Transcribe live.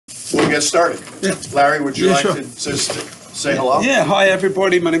we'll get started. Yeah. Larry, would you like sure. to say hello? Yeah, hi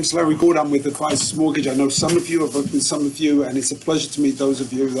everybody. My name's Larry Gould. I'm with Advisors Mortgage. I know some of you, I've worked with some of you, and it's a pleasure to meet those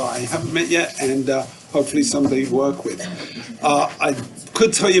of you that I haven't met yet, and hopefully someday work with. I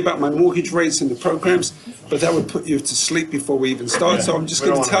could tell you about my mortgage rates and the programs, but that would put you to sleep before we even start. So I'm just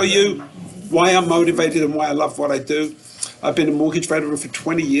going to tell you why I'm motivated and why I love what I do. I've been a mortgage veteran for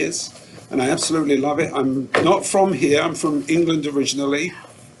 20 years, and I absolutely love it. I'm not from here. I'm from England originally.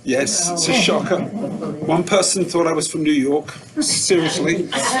 Yes, it's a shocker. One person thought I was from New York. Seriously.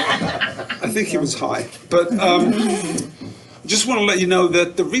 I think he was high. But I just want to let you know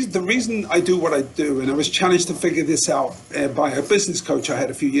that the reason I do what I do, and I was challenged to figure this out by a business coach I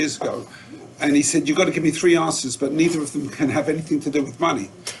had a few years ago. And he said, you've got to give me 3 answers, but neither of them can have anything to do with money.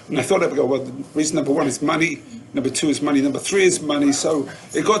 And I thought I would go, well, the reason number 1 is money, number 2 is money, number 3 is money. So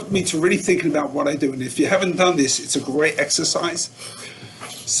it got me to really thinking about what I do. And if you haven't done this, it's a great exercise.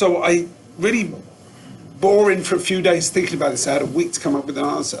 So I really bore in for a few days thinking about this. I had a week to come up with an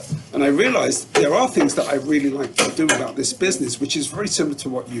answer. And I realized there are things that I really like to do about this business, which is very similar to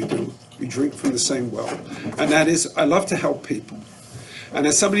what you do. We drink from the same well. And that is, I love to help people. And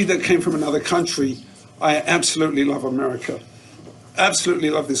as somebody that came from another country, I absolutely love America. Absolutely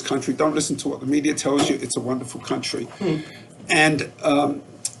love this country. Don't listen to what the media tells you. It's a wonderful country. And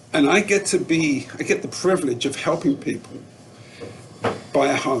I get the privilege of helping people buy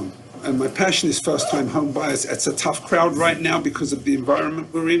a home. And my passion is first-time home buyers. It's a tough crowd right now because of the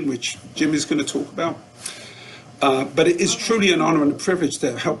environment we're in, which Jim is going to talk about. But it is truly an honor and a privilege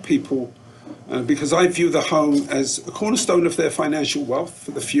to help people because I view the home as a cornerstone of their financial wealth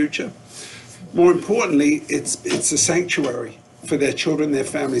for the future. More importantly, it's a sanctuary for their children, their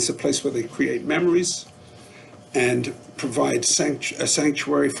families, a place where they create memories and provide a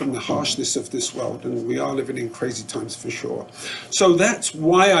sanctuary from the harshness of this world. And we are living in crazy times for sure. So that's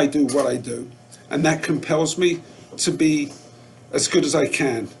why I do what I do. And that compels me to be as good as I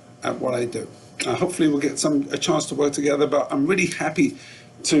can at what I do. Hopefully we'll get a chance to work together, but I'm really happy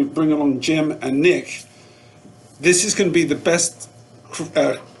to bring along Jim and Nick. This is going to be the best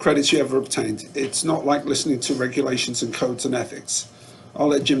credits you ever obtained. It's not like listening to regulations and codes and ethics. I'll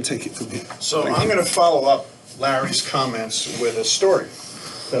let Jim take it from here. So I'm going to follow up Larry's comments with a story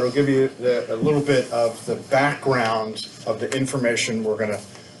that'll give you a little bit of the background of the information we're going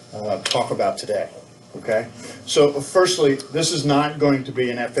to talk about today. Okay? So firstly, this is not going to be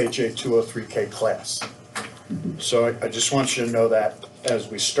an FHA 203K class. So I just want you to know that as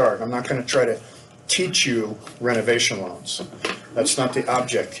we start. I'm not going to try to teach you renovation loans. That's not the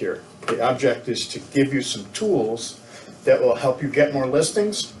object here. The object is to give you some tools that will help you get more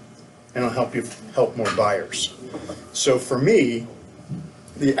listings and will help you help more buyers. So for me,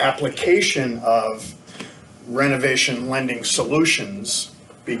 the application of renovation lending solutions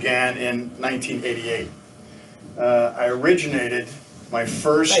began in 1988. I originated my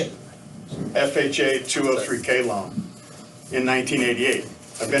first FHA 203K loan in 1988.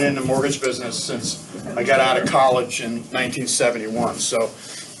 I've been in the mortgage business since I got out of college in 1971. So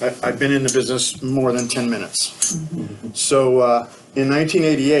I've been in the business more than 10 minutes. So in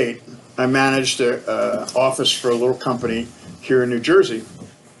 1988, I managed an office for a little company here in New Jersey.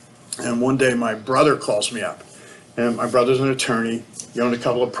 And one day my brother calls me up. And my brother's an attorney. He owned a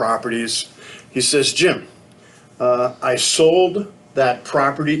couple of properties. He says, Jim, I sold that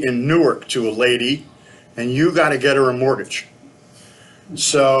property in Newark to a lady, and you got to get her a mortgage.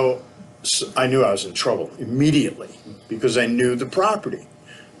 So I knew I was in trouble immediately because I knew the property.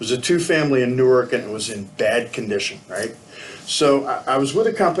 It was a 2-family in Newark, and it was in bad condition, right? So I was with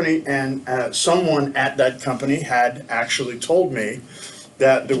a company, and someone at that company had actually told me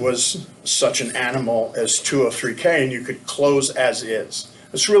that there was such an animal as 203K, and you could close as is.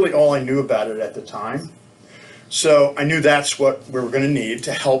 That's really all I knew about it at the time. So I knew that's what we were going to need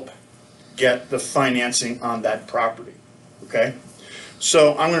to help get the financing on that property, okay?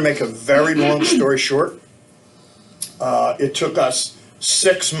 So I'm going to make a very long story short. It took us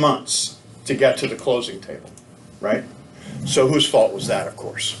 6 months to get to the closing table, right? So whose fault was that, of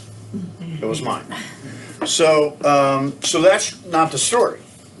course? It was mine. So that's not the story.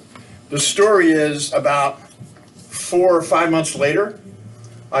 The story is about 4 or 5 months later,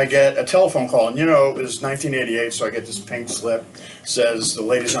 I get a telephone call, and you know, it was 1988, so I get this pink slip, says the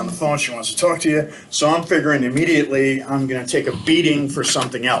lady's on the phone, she wants to talk to you. So I'm figuring immediately I'm going to take a beating for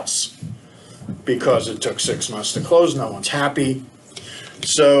something else because it took 6 months to close, no one's happy.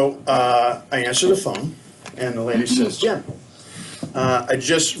 So I answer the phone, and the lady says, Jim, I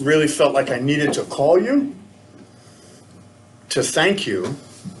just really felt like I needed to call you to thank you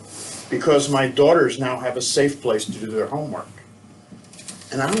because my daughters now have a safe place to do their homework.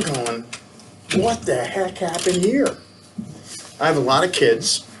 And I'm going, what the heck happened here? I have a lot of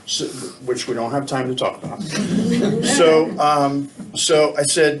kids, which we don't have time to talk about. So I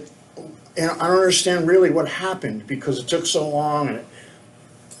said, I don't understand really what happened because it took so long.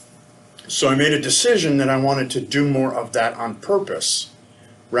 So I made a decision that I wanted to do more of that on purpose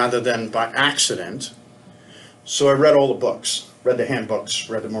rather than by accident. So I read all the books, read the handbooks,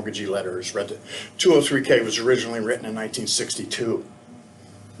 read the mortgagee letters, read the 203K was originally written in 1962.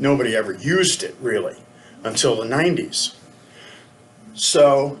 Nobody ever used it really until the 90s.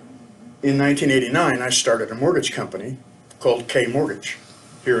 So in 1989, I started a mortgage company called K Mortgage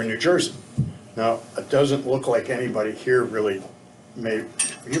here in New Jersey. Now, it doesn't look like anybody here really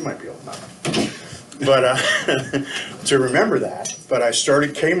you might be old enough, but to remember that. But I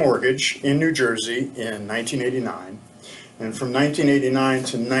started K Mortgage in New Jersey in 1989, and from 1989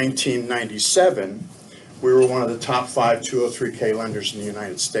 to 1997, we were one of the top 5 203K lenders in the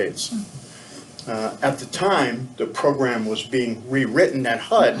United States. At the time, the program was being rewritten at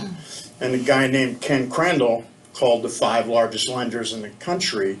HUD, and a guy named Ken Crandall called the 5 largest lenders in the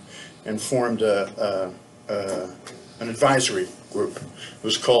country and formed an advisory group. It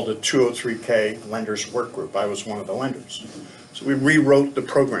was called the 203K Lenders Work Group. I was one of the lenders. So we rewrote the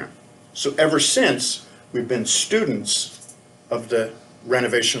program. So ever since, we've been students of the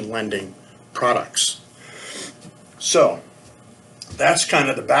renovation lending products. So that's kind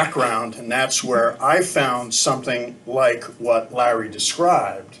of the background, and that's where I found something like what Larry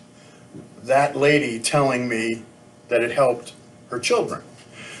described, that lady telling me that it helped her children.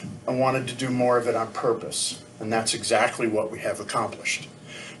 I wanted to do more of it on purpose, and that's exactly what we have accomplished.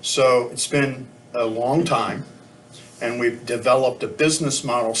 So it's been a long time, and we've developed a business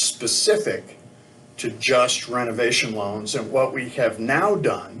model specific to just renovation loans, and what we have now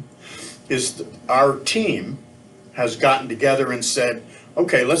done is our team has gotten together and said,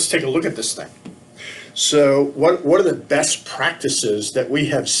 okay, let's take a look at this thing. So what are the best practices that we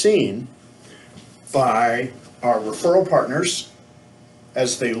have seen by our referral partners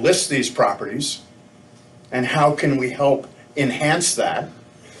as they list these properties, and how can we help enhance that?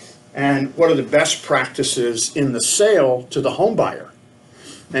 And what are the best practices in the sale to the home buyer,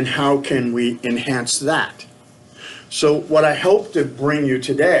 and how can we enhance that? So what I hope to bring you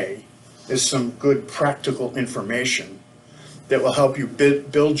today is some good practical information that will help you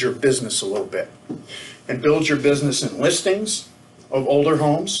build your business a little bit, and build your business in listings of older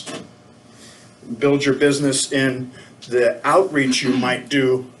homes, build your business in the outreach you might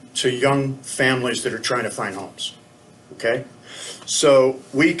do to young families that are trying to find homes, okay? So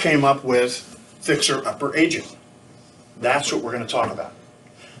we came up with fixer-upper aging. That's what we're going to talk about,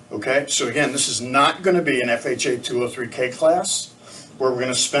 okay? So again, this is not going to be an FHA 203K class where we're going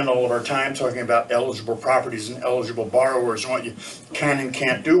to spend all of our time talking about eligible properties and eligible borrowers and what you can and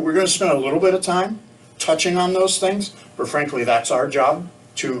can't do. We're going to spend a little bit of time touching on those things, but frankly, that's our job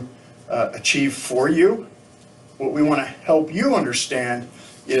to achieve for you. What we want to help you understand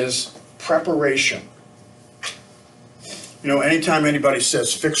is preparation. You know, anytime anybody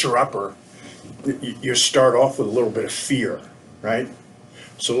says fixer-upper, you start off with a little bit of fear, right?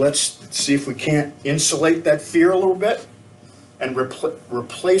 So let's see if we can't insulate that fear a little bit and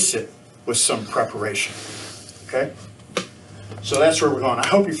replace it with some preparation, okay? So that's where we're going. I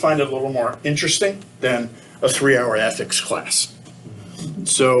hope you find it a little more interesting than a 3-hour ethics class.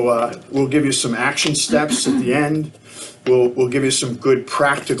 So we'll give you some action steps at the end. We'll give you some good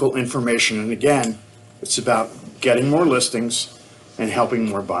practical information. And again, it's about getting more listings and helping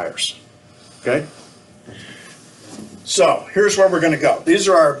more buyers, okay? So here's where we're going to go. These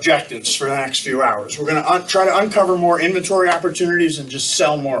are our objectives for the next few hours. We're going to try to uncover more inventory opportunities and just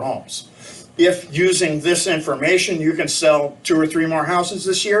sell more homes. If using this information you can sell 2 or 3 more houses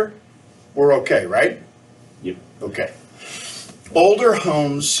this year, we're okay, right? Yep. Okay. Older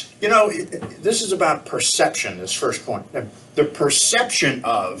homes, you know, this is about perception, this first point. The perception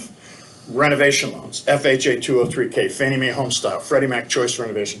of renovation loans, FHA 203K, Fannie Mae Home Style, Freddie Mac Choice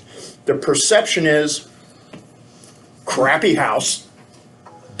Renovation. The perception is crappy house,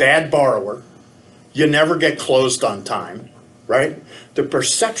 bad borrower, you never get closed on time, right? The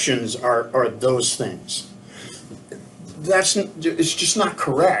perceptions are those things. It's just not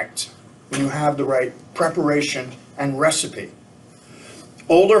correct when you have the right preparation and recipe.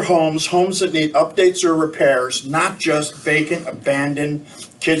 Older homes, homes that need updates or repairs, not just vacant, abandoned,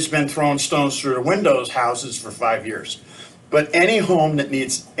 kids been throwing stones through the windows houses for 5 years, but any home that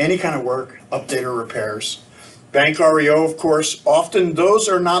needs any kind of work, update or repairs. Bank REO, of course, often those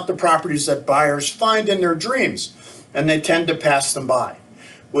are not the properties that buyers find in their dreams, and they tend to pass them by.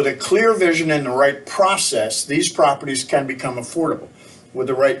 With a clear vision and the right process, these properties can become affordable. with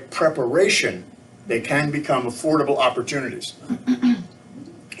the right preparation, they can become affordable opportunities.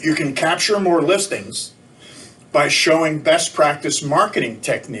 You can capture more listings by showing best practice marketing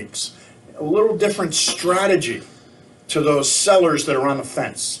techniques, a little different strategy to those sellers that are on the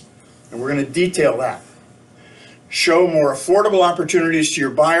fence. And we're going to detail that. Show more affordable opportunities to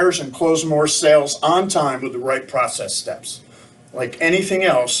your buyers and close more sales on time with the right process steps. Like anything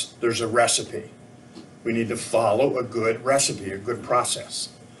else, there's a recipe. We need to follow a good recipe, a good process.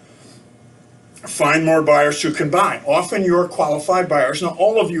 Find more buyers who can buy. Often you're qualified buyers. Now,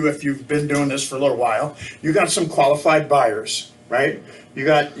 all of you, if you've been doing this for a little while, you got some qualified buyers, right? You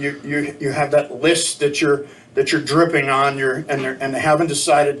have that list that you're dripping on, and they haven't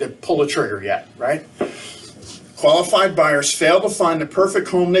decided to pull the trigger yet, right? Qualified buyers fail to find the perfect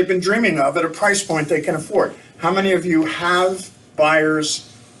home they've been dreaming of at a price point they can afford. How many of you have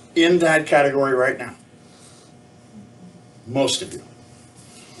buyers in that category right now? Most of you.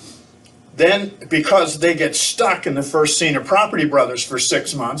 Then, because they get stuck in the first scene of Property Brothers for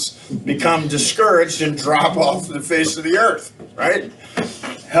 6 months, become discouraged and drop off the face of the earth, right?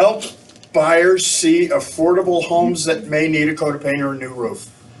 Help buyers see affordable homes that may need a coat of paint or a new roof.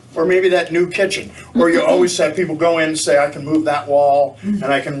 Or maybe that new kitchen. Or you always have people go in and say, I can move that wall and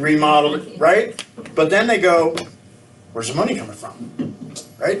I can remodel it, right? But then they go, where's the money coming from,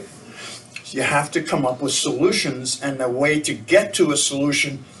 right? So you have to come up with solutions, and the way to get to a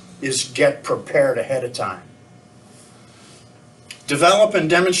solution is get prepared ahead of time. Develop and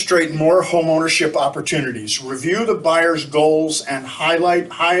demonstrate more homeownership opportunities. Review the buyer's goals and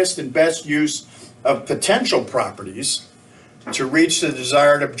highlight highest and best use of potential properties to reach the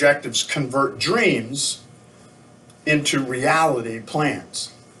desired objectives. Convert dreams into reality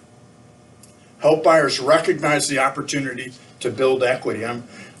plans. Help buyers recognize the opportunity to build equity. I'm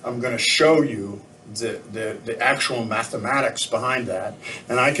going to show you the actual mathematics behind that.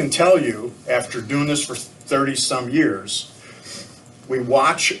 And I can tell you, after doing this for 30 some years, we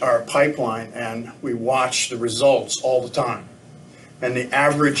watch our pipeline and we watch the results all the time. And the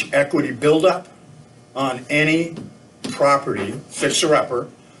average equity buildup on any property, fixer-upper,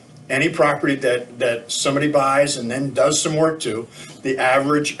 any property that somebody buys and then does some work to, the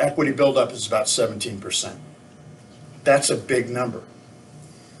average equity buildup is about 17%. That's a big number.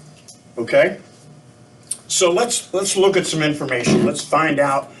 Okay? So let's look at some information. Let's find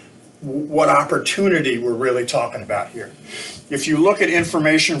out what opportunity we're really talking about here. If you look at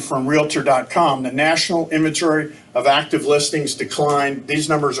information from Realtor.com, the national inventory of active listings declined. These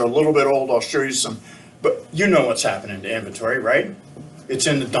numbers are a little bit old. I'll show you some. But you know what's happening to inventory, right? It's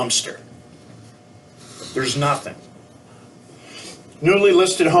in the dumpster. There's nothing. Newly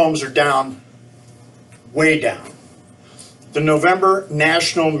listed homes are down, way down. The November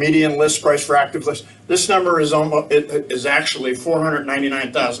national median list price for active list, this number is actually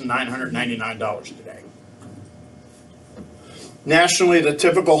 $499,999 today. Nationally, the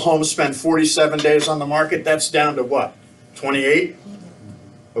typical home spent 47 days on the market. That's down to what? 28?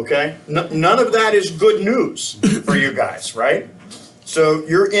 Okay? None of that is good news for you guys, right? So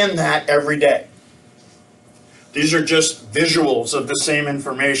you're in that every day. These are just visuals of the same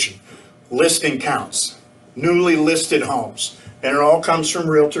information. Listing counts, newly listed homes, and it all comes from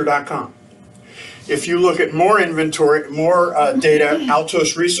Realtor.com. If you look at more inventory, more data,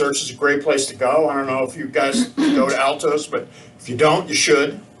 Altos Research is a great place to go. I don't know if you guys go to Altos, but if you don't, you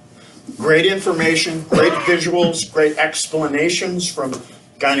should. Great information, great visuals, great explanations from a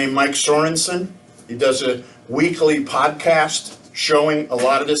guy named Mike Sorensen. He does a weekly podcast showing a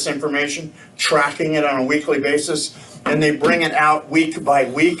lot of this information, tracking it on a weekly basis, and they bring it out week by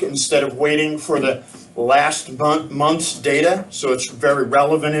week instead of waiting for the last month's data, so it's very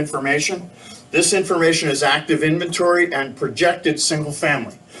relevant information. This information is active inventory and projected single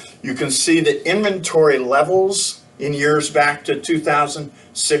family. You can see the inventory levels in years back to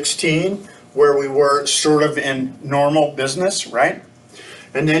 2016, where we were sort of in normal business, right?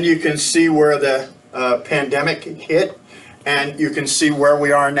 And then you can see where the pandemic hit, and you can see where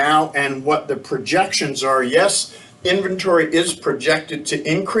we are now and what the projections are. Yes, inventory is projected to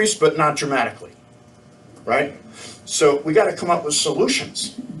increase, but not dramatically, right? So we got to come up with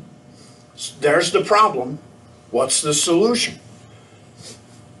solutions. There's the problem. What's the solution?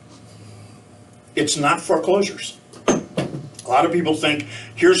 It's not foreclosures. A lot of people think,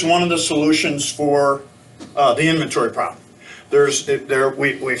 here's one of the solutions for the inventory problem.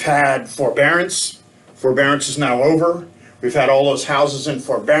 We've had forbearance. Forbearance is now over. We've had all those houses in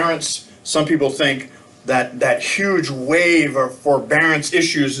forbearance. Some people think that huge wave of forbearance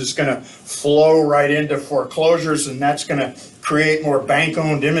issues is going to flow right into foreclosures, and that's going to create more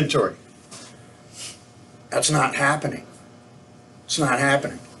bank-owned inventory. That's not happening. It's not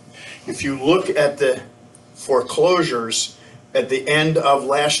happening. If you look at the foreclosures at the end of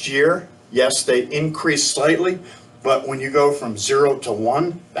last year, yes, they increased slightly, but when you go from 0 to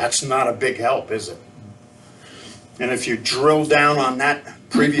 1, that's not a big help, is it? And if you drill down on that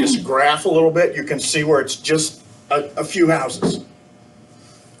previous graph a little bit, you can see where it's just a few houses.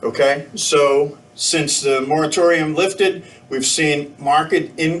 Okay, so since the moratorium lifted, we've seen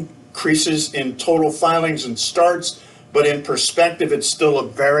market increases in total filings and starts, but in perspective, it's still a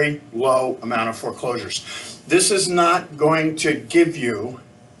very low amount of foreclosures. This is not going to give you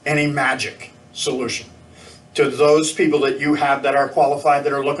any magic solution. To those people that you have that are qualified,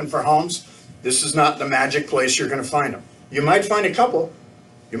 that are looking for homes, this is not the magic place you're going to find them. You might find a couple,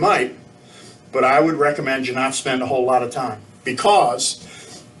 you might, but I would recommend you not spend a whole lot of time,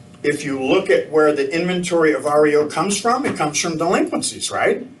 because if you look at where the inventory of REO comes from, it comes from delinquencies,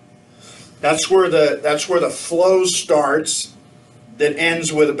 right? That's where the flow starts, that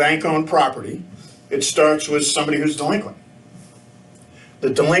ends with a bank-owned property. It starts with somebody who's delinquent. The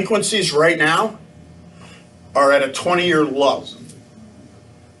delinquencies right now are at a 20-year low.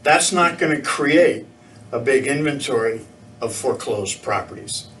 That's not going to create a big inventory of foreclosed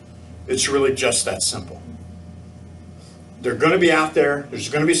properties. It's really just that simple. They're going to be out there. There's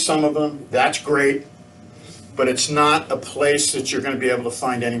going to be some of them. That's great. But it's not a place that you're going to be able to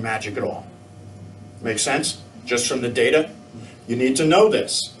find any magic at all. Make sense? Just from the data? You need to know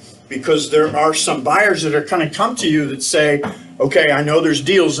this, because there are some buyers that are going to come to you that say, okay, I know there's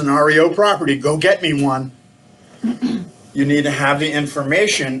deals in REO property. Go get me one. You need to have the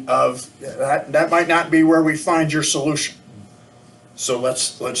information of that. That might not be where we find your solution. So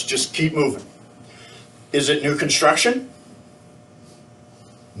let's just keep moving. Is it new construction?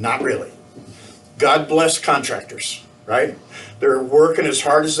 Not really. God bless contractors, right? They're working as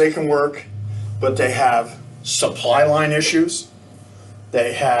hard as they can work, but they have supply line issues.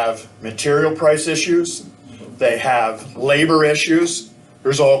 They have material price issues. They have labor issues.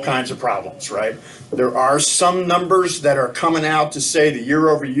 There's all kinds of problems, right? There are some numbers that are coming out to say the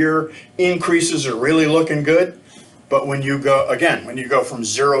year-over-year increases are really looking good. But when you go, again, when you go from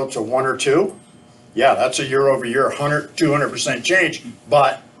 0 to 1 or 2, yeah, that's a year-over-year 100, 200% change,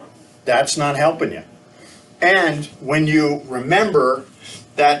 but that's not helping you. And when you remember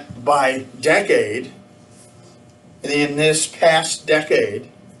that by decade, in this past decade,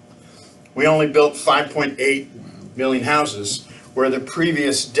 we only built 5.8 million houses, where the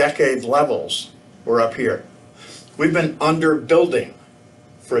previous decade levels were up here. We've been underbuilding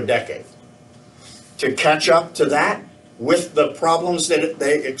for a decade. To catch up to that with the problems that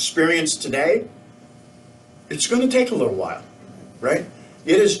they experience today, it's going to take a little while, right?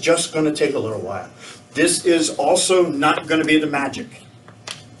 It is just going to take a little while. This is also not going to be the magic.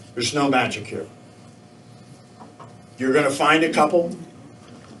 There's no magic here. You're going to find a couple,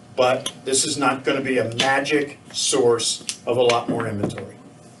 but this is not going to be a magic source of a lot more inventory.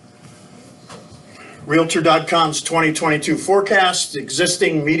 Realtor.com's 2022 forecast,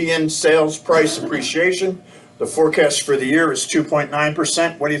 existing median sales price appreciation. The forecast for the year is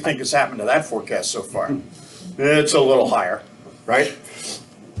 2.9%. What do you think has happened to that forecast so far? It's a little higher, right?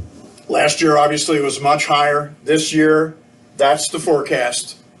 Last year, obviously, it was much higher. This year, that's the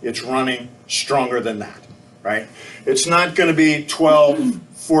forecast. It's running stronger than that, right? It's not going to be 12,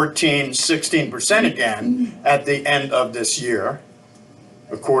 14, 16% again at the end of this year,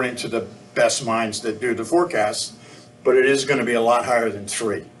 according to the best minds that do the forecast, but it is going to be a lot higher than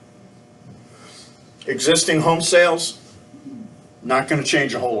 3. Existing home sales, not going to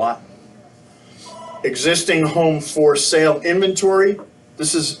change a whole lot. Existing home for sale inventory,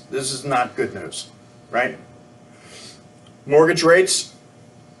 this is not good news, right? Mortgage rates,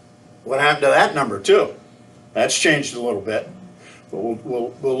 what happened to that number too? That's changed a little bit. But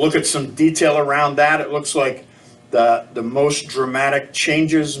we'll look at some detail around that. It looks like the most dramatic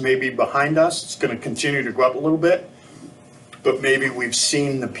changes may be behind us. It's going to continue to go up a little bit, but maybe we've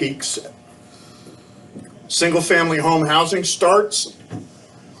seen the peaks. Single family home housing starts,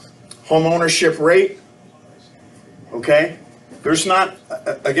 home ownership rate, okay? There's not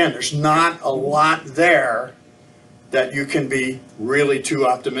a lot there that you can be really too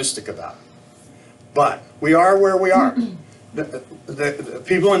optimistic about. But we are where we are. The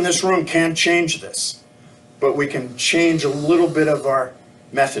people in this room can't change this, but we can change a little bit of our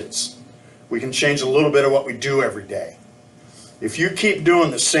methods. We can change a little bit of what we do every day. If you keep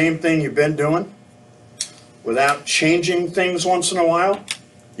doing the same thing you've been doing without changing things once in a while,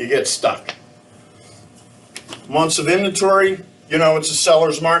 you get stuck. Months of inventory, you know, it's a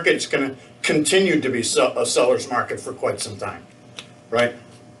seller's market. It's going to continue to be a seller's market for quite some time, right?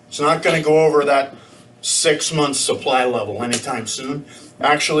 It's not going to go over that 6 months supply level anytime soon.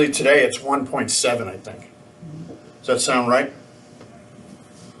 Actually, today it's 1.7, I think. Does that sound right?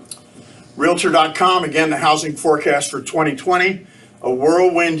 Realtor.com, again, the housing forecast for 2020. A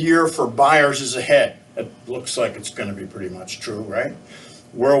whirlwind year for buyers is ahead. It looks like it's going to be pretty much true, right?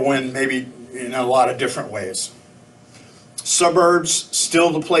 Whirlwind maybe in a lot of different ways. Suburbs,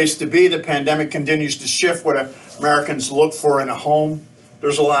 still the place to be. The pandemic continues to shift what Americans look for in a home.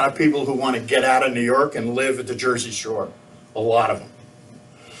 There's a lot of people who want to get out of New York and live at the Jersey Shore. A lot of them.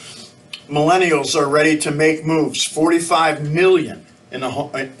 Millennials are ready to make moves. 45 million in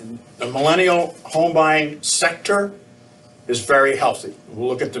the millennial home buying sector is very healthy. We'll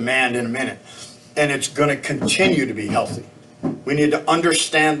look at demand in a minute. And it's going to continue to be healthy. We need to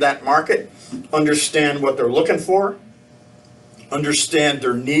understand that market, understand what they're looking for, understand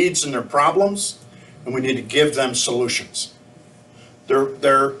their needs and their problems, and we need to give them solutions.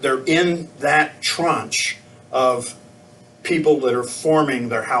 They're in that tranche of people that are forming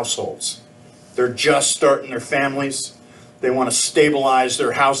their households. They're just starting their families. They want to stabilize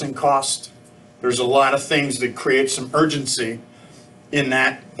their housing cost. There's a lot of things that create some urgency in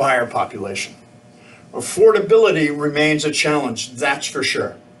that buyer population. Affordability remains a challenge, that's for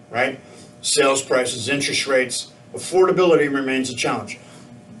sure, right? Sales prices, interest rates, affordability remains a challenge.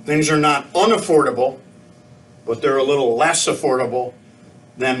 Things are not unaffordable, but they're a little less affordable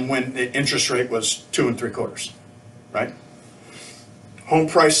than when the interest rate was 2 3/4, right? Home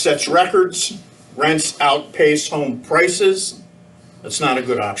price sets records, rents outpace home prices. That's not a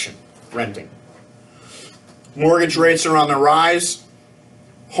good option, renting. Mortgage rates are on the rise.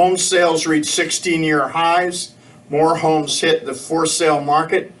 Home sales reach 16-year highs. More homes hit the for sale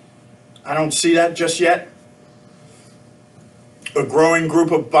market. I don't see that just yet. A growing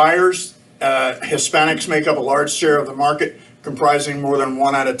group of buyers, Hispanics make up a large share of the market, comprising more than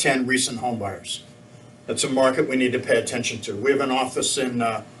 1 out of 10 recent home buyers. That's a market we need to pay attention to. We have an office in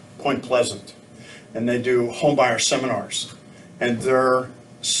Point Pleasant, and they do home buyer seminars. And their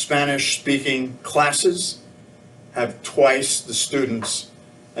Spanish-speaking classes have twice the students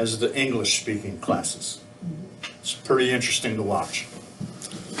as the English-speaking classes. It's pretty interesting to watch.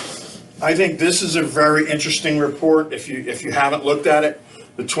 I think this is a very interesting report if you haven't looked at it.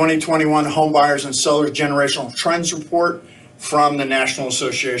 The 2021 Home Buyers and Sellers Generational Trends Report from the National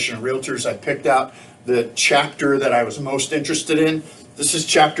Association of Realtors. I picked out the chapter that I was most interested in. This is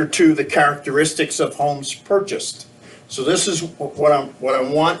chapter 2, the characteristics of homes purchased. So this is what I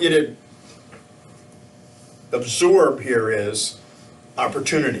want you to absorb here is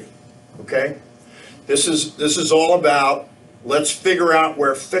opportunity, okay? This is all about, let's figure out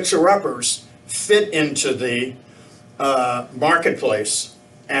where fixer-uppers fit into the marketplace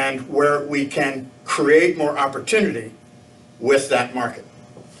and where we can create more opportunity with that market.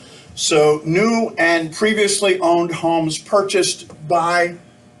 So new and previously owned homes purchased by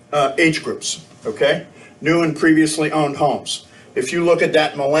age groups, okay? New and previously owned homes. If you look at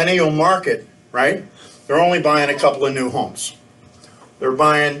that millennial market, right, they're only buying a couple of new homes. They're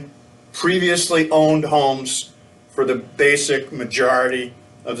buying previously owned homes for the basic majority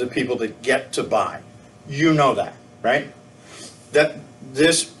of the people that get to buy. You know that, right? That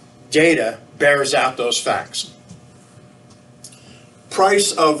this data bears out those facts.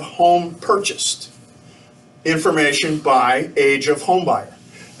 Price of home purchased. Information by age of home buyer.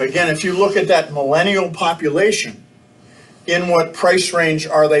 Again, if you look at that millennial population, in what price range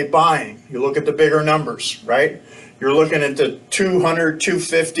are they buying? You look at the bigger numbers, right? You're looking at the $200,000,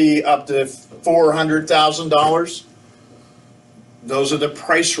 $250,000 up to $400,000. Those are the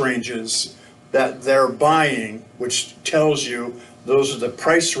price ranges that they're buying, which tells you those are the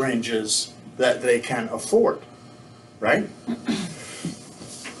price ranges that they can afford, right?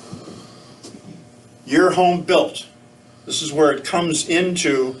 Your home built. This is where it comes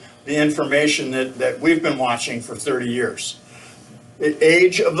into the information that we've been watching for 30 years. The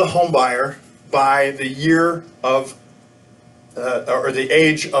age of the home buyer by the year of, or the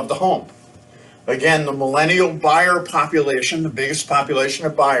age of the home. Again, the millennial buyer population, the biggest population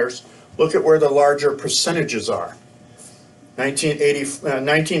of buyers, look at where the larger percentages are.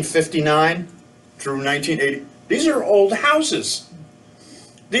 1959 through 1980. These are old houses.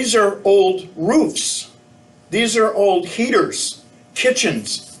 These are old roofs. These are old heaters,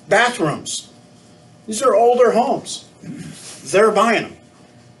 kitchens, bathrooms. These are older homes. They're buying them.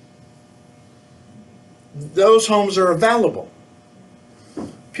 Those homes are available.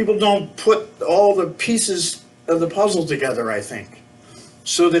 People don't put all the pieces of the puzzle together, I think,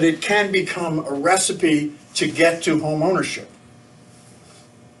 so that it can become a recipe to get to home ownership.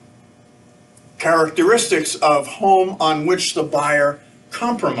 Characteristics of home on which the buyer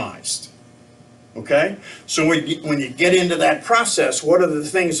compromised. okay? So when you get into that process, what are the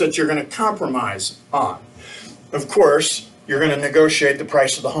things that you're going to compromise on? Of course, you're going to negotiate the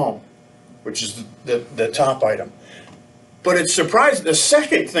price of the home, which is the top item. But it's surprising, the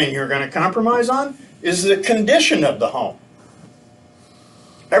second thing you're going to compromise on is the condition of the home.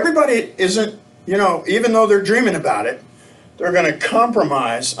 Everybody isn't, you know, even though they're dreaming about it, they're going to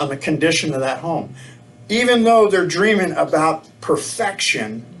compromise on the condition of that home. Even though they're dreaming about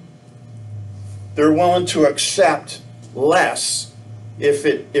perfection, they're willing to accept less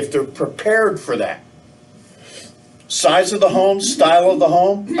if they're prepared for that. Size of the home, style of the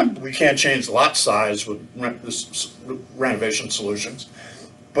home, we can't change lot size with renovation solutions,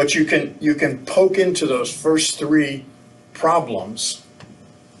 but you can poke into those first three problems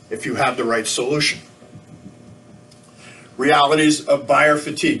if you have the right solution. Realities of buyer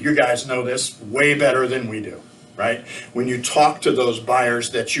fatigue. You guys know this way better than we do, right? When you talk to those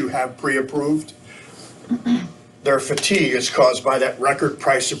buyers that you have pre-approved, their fatigue is caused by that record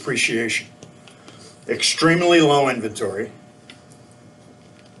price appreciation. Extremely low inventory,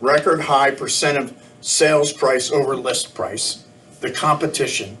 record high percent of sales price over list price, the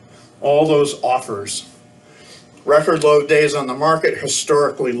competition, all those offers, record low days on the market,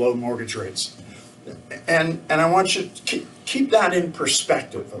 historically low mortgage rates. And I want you to keep that in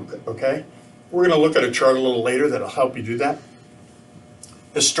perspective, okay? We're going to look at a chart a little later that'll help you do that.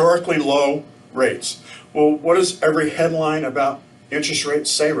 Historically low rates. Well, what does every headline about interest rates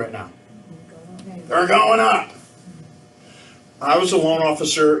say right now? They're going up. I was a loan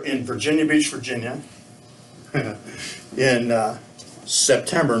officer in Virginia Beach, Virginia in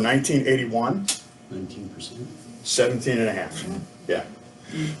September 1981. 19%. 17.5%. Yeah.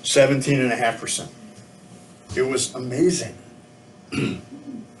 17.5%. It was amazing.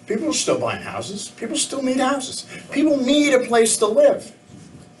 People are still buying houses. People still need houses. People need a place to live.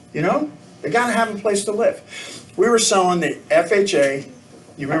 You know? They got to have a place to live. We were selling the FHA.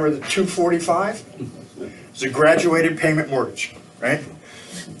 You remember the 245? It's a graduated payment mortgage, right?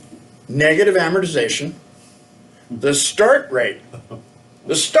 Negative amortization. The start rate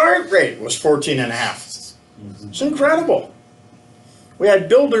was 14.5. It's incredible. We had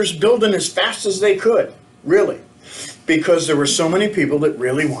builders building as fast as they could, really, because there were so many people that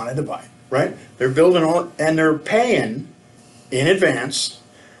really wanted to buy, right? They're building all, and they're paying in advance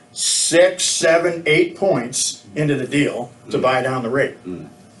 6, 7, 8 points into the deal to buy down the rate.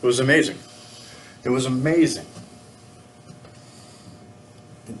 It was amazing. It was amazing.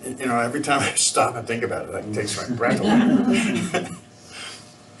 You know, every time I stop and think about it, that takes my breath away.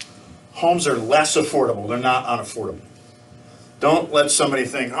 Homes are less affordable. They're not unaffordable. Don't let somebody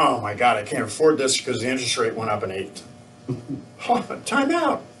think, oh my God, I can't afford this because the interest rate went up an 8. Time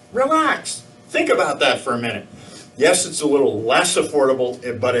out. Relax. Think about that for a minute. Yes, it's a little less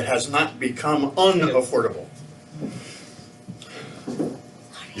affordable, but it has not become unaffordable.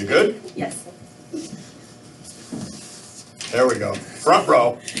 You good? Yes. There we go. Front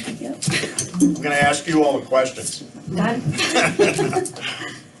row. Yep. I'm going to ask you all the questions. Done.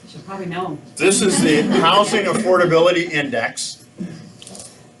 Should probably know them. This is the Housing Affordability Index,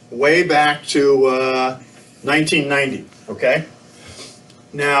 way back to 1990, okay?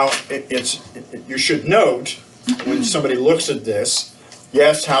 Now, you should note, when somebody looks at this,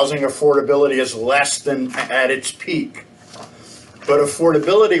 yes, housing affordability is less than at its peak. But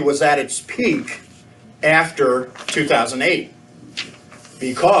affordability was at its peak after 2008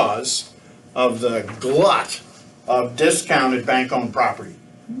 because of the glut of discounted bank-owned property.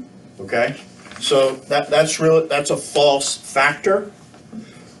 Okay, so that's a false factor.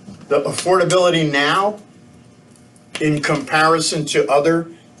 The affordability now, in comparison to other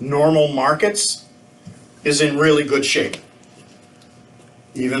normal markets, is in really good shape.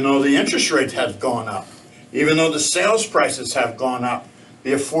 Even though the interest rates have gone up, even though the sales prices have gone up,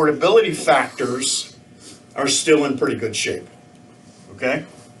 the affordability factors are still in pretty good shape. Okay?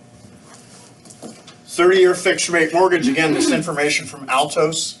 30-year fixed rate mortgage, again, this information from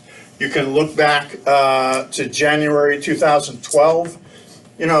Altos. You can look back to January 2012.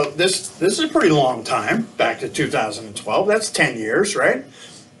 You know, this is a pretty long time, back to 2012. That's 10 years, right?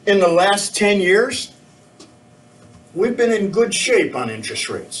 In the last 10 years, we've been in good shape on interest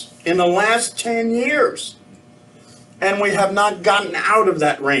rates. In the last 10 years. And we have not gotten out of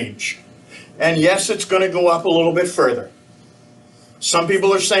that range. And yes, it's going to go up a little bit further. Some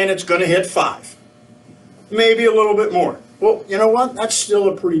people are saying it's going to hit 5. Maybe a little bit more. Well, you know what? That's still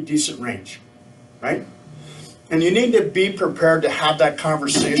a pretty decent range, right? And you need to be prepared to have that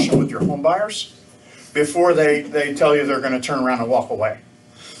conversation with your home buyers before they tell you they're going to turn around and walk away.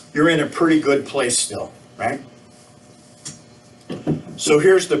 You're in a pretty good place still, right? So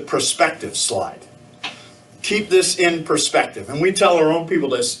here's the perspective slide. Keep this in perspective. And we tell our own people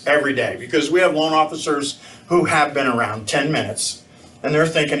this every day because we have loan officers who have been around 10 minutes and they're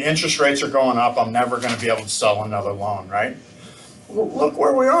thinking interest rates are going up. I'm never going to be able to sell another loan, right? Well, look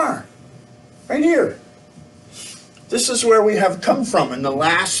where we are, right here. This is where we have come from in the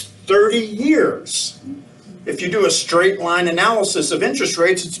last 30 years. If you do a straight line analysis of interest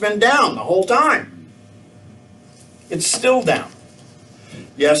rates, it's been down the whole time. It's still down.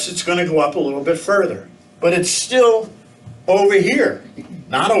 Yes, it's going to go up a little bit further, but it's still over here,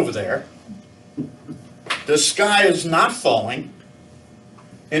 not over there. The sky is not falling.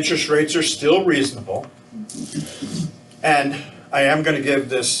 Interest rates are still reasonable. And I am going to give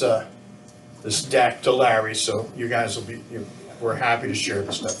this this deck to Larry, so you guys will be, we're happy to share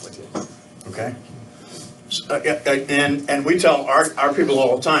this stuff with you, okay? So, and we tell our people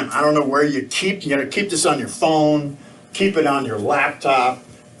all the time, I don't know where you keep this on your phone, keep it on your laptop,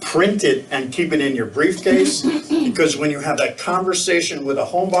 print it and keep it in your briefcase, because when you have that conversation with a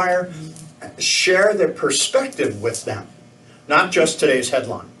home buyer, share their perspective with them, not just today's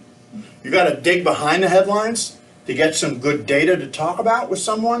headline. You got to dig behind the headlines to get some good data to talk about with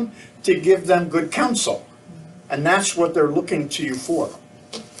someone, to give them good counsel. And that's what they're looking to you for.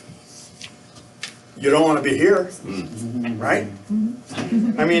 You don't want to be here, right?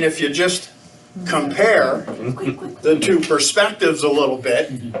 I mean, if you just compare the two perspectives a little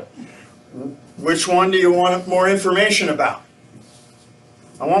bit, which one do you want more information about?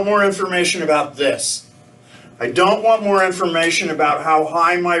 I want more information about this. I don't want more information about how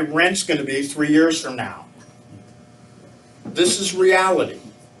high my rent's going to be 3 years from now. This is reality.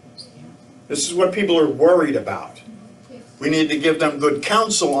 This is what people are worried about. We need to give them good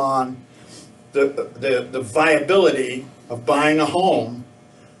counsel on the viability of buying a home,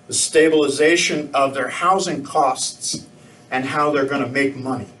 the stabilization of their housing costs, and how they're going to make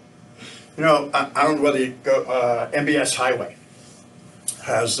money. You know, I don't know whether you go, MBS Highway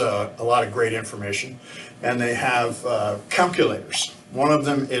has a lot of great information, and they have calculators. One of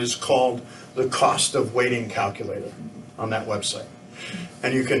them is called the cost of waiting calculator on that website.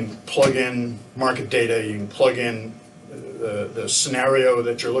 And you can plug in market data, you can plug in the scenario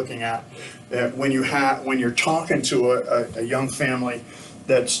that you're looking at. When you're talking to a young family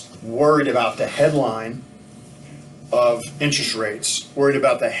that's worried about the headline of interest rates, worried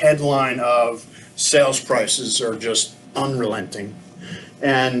about the headline of sales prices are just unrelenting,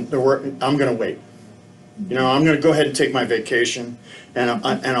 and I'm going to wait. You know, I'm going to go ahead and take my vacation, and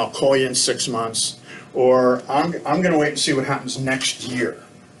I'll call you in 6 months, or I'm going to wait and see what happens next year.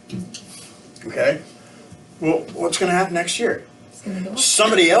 Okay? Well, what's going to happen next year?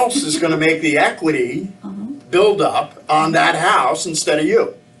 Somebody else is going to make the equity build up on that house instead of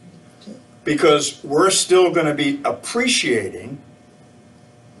you, because we're still going to be appreciating.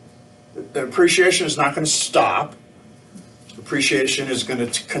 The appreciation is not going to stop. Appreciation is going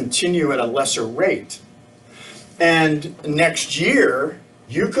to continue at a lesser rate. And next year,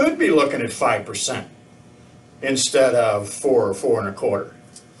 you could be looking at 5% instead of 4 or 4.25.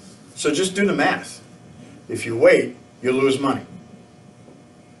 So just do the math. If you wait, you lose money.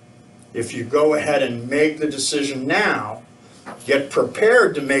 If you go ahead and make the decision now, get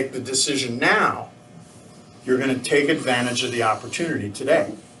prepared to make the decision now, you're going to take advantage of the opportunity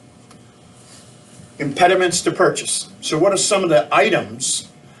today. Impediments to purchase. So what are some of the items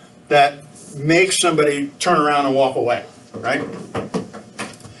that make somebody turn around and walk away, right?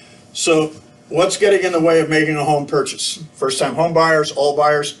 So what's getting in the way of making a home purchase? First-time home buyers, all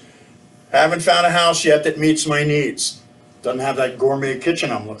buyers. Haven't found a house yet that meets my needs. Doesn't have that gourmet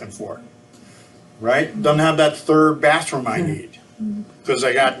kitchen I'm looking for, right? Doesn't have that third bathroom I need because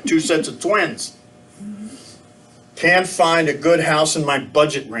I got 2 sets of twins. Can't find a good house in my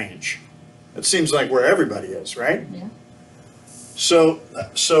budget range. It seems like where everybody is, right? Yeah. So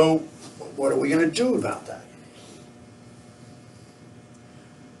what are we going to do about that?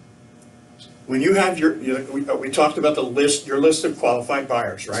 When you have we talked about your list of qualified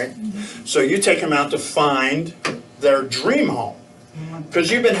buyers, right? So you take them out to find their dream home.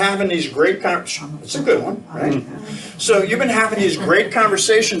 Because you've been having these great conversations. It's a good one, right? So you've been having these great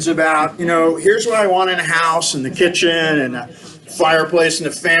conversations about, you know, here's what I want in a house, and the kitchen, and a fireplace in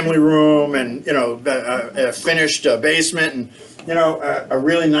the family room, and, you know, a finished basement, and, you know, a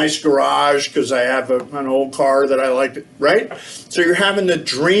really nice garage because I have an old car that I like, right? So you're having the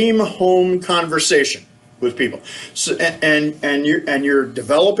dream home conversation with people. So, and you're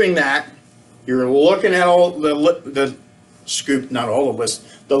developing that. You're looking at all the not all the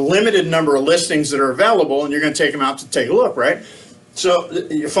lists, the limited number of listings that are available, and you're going to take them out to take a look, right? So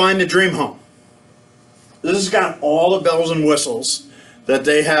you find the dream home. This has got all the bells and whistles that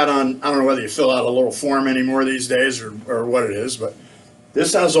they had on, I don't know whether you fill out a little form anymore these days or what it is, but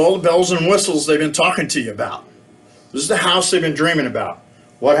this has all the bells and whistles they've been talking to you about. This is the house they've been dreaming about.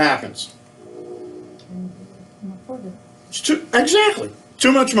 What happens? It's exactly,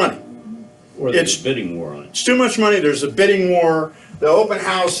 too much money. Or there's a bidding war on it. It's too much money, there's a bidding war. The open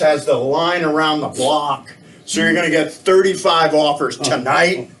house has the line around the block, so you're gonna get 35 offers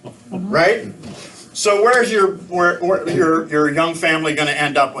tonight, right? So where's your young family gonna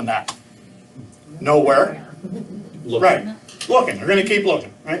end up with that? Nowhere, Look, right? Looking, they're gonna keep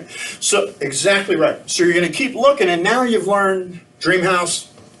looking, right? So, exactly right. So you're gonna keep looking, and now you've learned dream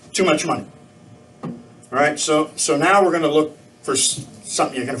house, too much money. All right, so now we're gonna look for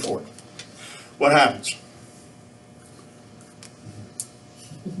something you can afford. What happens?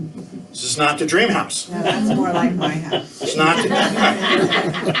 This is not the dream house. No, that's more like my house. It's not.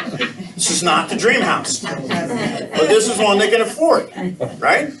 This is not the dream house. But this is one they can afford,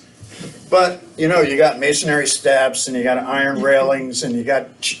 right? But you know, you got masonry steps, and you got iron railings, and you got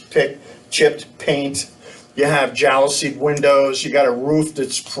chipped paint. You have jalousied windows. You got a roof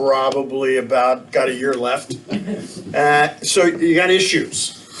that's probably got a year left. So you got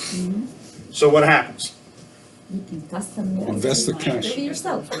issues. So what happens? You can custom make it. Invest the cash. Do it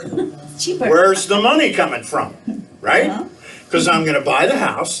yourself. It's cheaper. Where's the money coming from, right? Because I'm going to buy the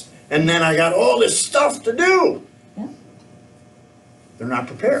house, and then I got all this stuff to do. Yeah. They're not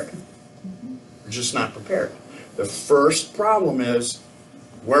prepared. They're just not prepared. The first problem is,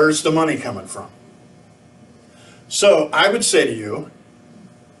 where's the money coming from? So I would say to you,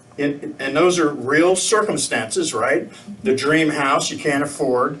 and those are real circumstances, right? The dream house you can't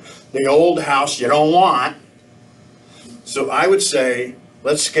afford, the old house you don't want. So I would say,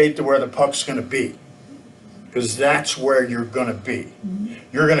 let's skate to where the puck's going to be, because that's where you're going to be.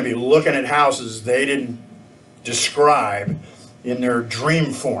 You're going to be looking at houses they didn't describe in their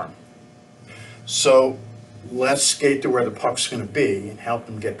dream form. So let's skate to where the puck's going to be and help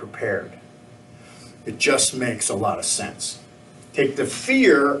them get prepared. It just makes a lot of sense. Take the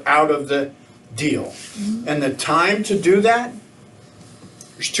fear out of the deal. And the time to do that,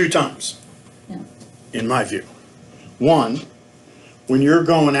 there's two times, Yeah. in my view. One, when you're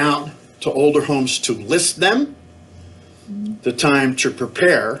going out to older homes to list them, the time to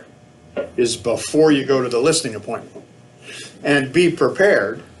prepare is before you go to the listing appointment. And be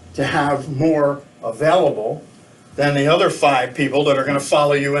prepared to have more available than the other 5 people that are going to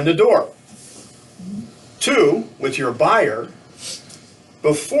follow you in the door. 2, with your buyer,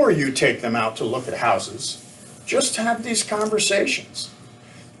 before you take them out to look at houses, just have these conversations.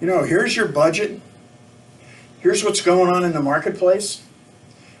 You know, here's your budget. Here's what's going on in the marketplace.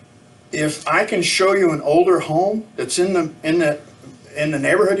 If I can show you an older home that's in the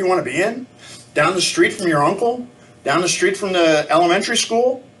neighborhood you want to be in, down the street from your uncle, down the street from the elementary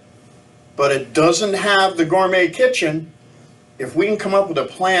school, but it doesn't have the gourmet kitchen, if we can come up with a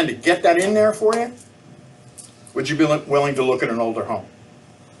plan to get that in there for you, would you be willing to look at an older home?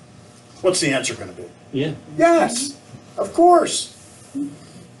 What's the answer going to be? yeah. Yes, of course.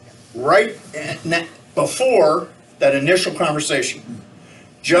 Right before that initial conversation,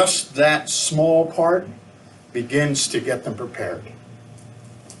 just that small part begins to get them prepared.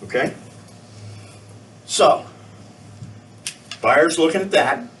 Okay? So, buyers looking at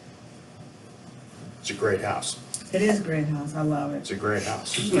that. It's a great house. It is a great house, I love it. It's a great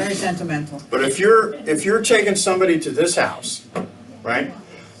house. It's very sentimental. But if you're taking somebody to this house, right?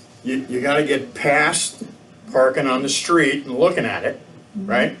 You got to get past parking on the street and looking at it,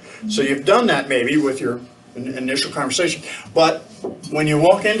 right? So you've done that maybe with your initial conversation. But when you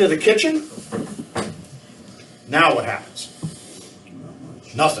walk into the kitchen, now what happens?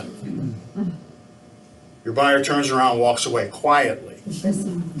 Nothing. Your buyer turns around and walks away quietly.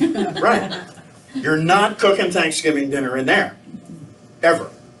 Right. You're not cooking Thanksgiving dinner in there, ever,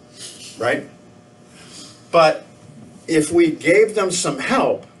 right? But if we gave them some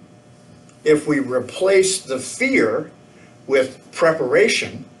help, if we replaced the fear with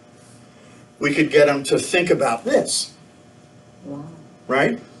preparation, we could get them to think about this, Wow.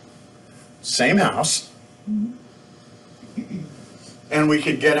 right? Same house. And we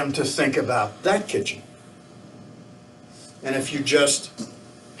could get them to think about that kitchen. And if you just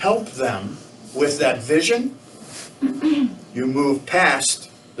help them with that vision, you move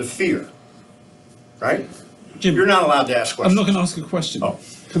past the fear, right? Jim, You're not allowed to ask questions. I'm not going to ask a question. Oh.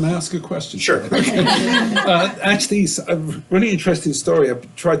 Can I ask a question? Sure. Actually, it's a really interesting story. I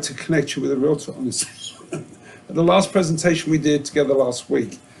tried to connect you with a realtor on this. At the last presentation we did together last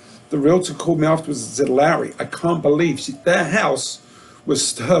week, the realtor called me afterwards and said, Larry, I can't believe their house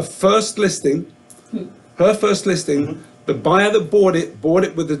was her first listing. Her first listing, The buyer that bought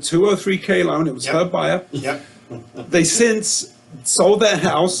it with a 203K loan. It was Yep. her buyer. Yep, They since sold their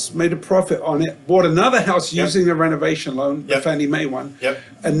house, made a profit on it, bought another house Yep. using a renovation loan, the Yep. Fannie Mae one. Yep.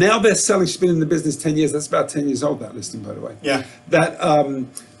 And now they're selling, she's been in the business 10 years. That's about 10 years old, that listing, by the way. yeah, That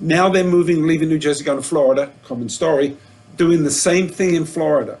now they're moving, leaving New Jersey, going to Florida, common story, doing the same thing in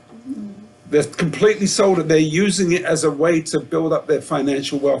Florida. They're completely sold it. They're using it as a way to build up their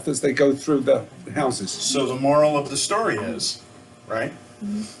financial wealth as they go through the houses. so the moral of the story is, right?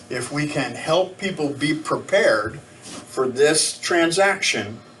 If we can help people be prepared for this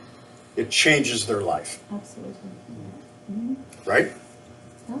transaction, it changes their life, Absolutely. right?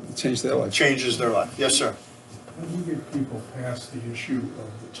 Change their life. Changes their life. Yes, sir. How do you get people past the issue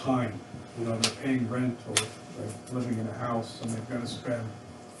of the time? You know, they're paying rent or they're living in a house and they've got to spend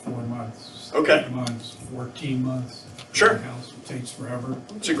 4 months, Okay. 8 months, 14 months. Sure. in a house, it takes forever.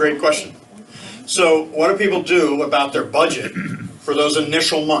 It's a great question. So what do people do about their budget for those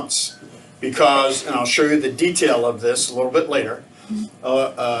initial months? Because, and I'll show you the detail of this a little bit later,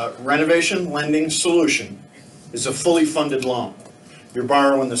 renovation lending solution is a fully funded loan. You're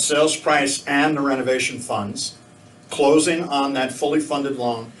borrowing the sales price and the renovation funds, closing on that fully funded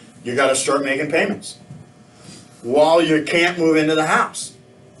loan, you got to start making payments while you can't move into the house.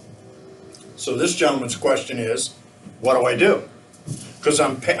 So this gentleman's question is, what do I do? Because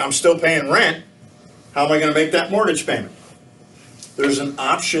I'm still paying rent, how am I going to make that mortgage payment? There's an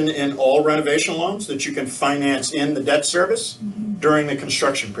option in all renovation loans that you can finance in the debt service during the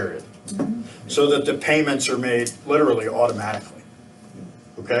construction period, so that the payments are made literally automatically.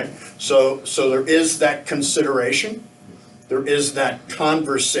 Okay? So there is that consideration, there is that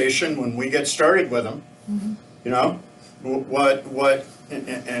conversation when we get started with them. You know,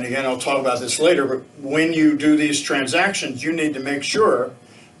 and again, I'll talk about this later, but when you do these transactions, you need to make sure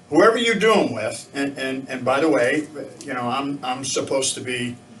whoever you're doing with, and by the way, you know, I'm supposed to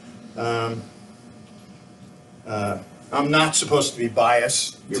be, I'm not supposed to be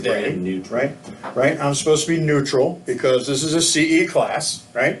biased You're today, brand neutral. right? I'm supposed to be neutral because this is a CE class,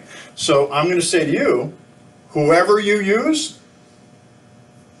 right? So I'm going to say to you, whoever you use,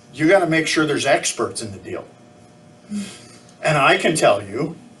 you got to make sure there's experts in the deal. And I can tell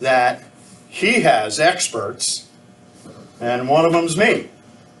you that he has experts, and one of them's me.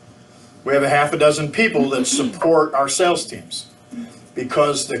 We have a half a dozen people that support our sales teams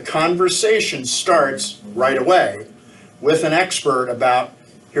because the conversation starts right away with an expert about,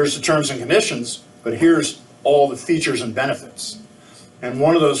 here's the terms and conditions, but here's all the features and benefits. And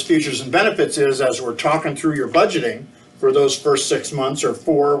one of those features and benefits is, as we're talking through your budgeting for those first 6 months or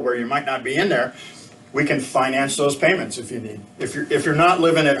 4 where you might not be in there, we can finance those payments if you need. If you're not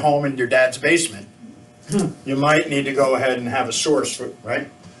living at home in your dad's basement, you might need to go ahead and have a source, right?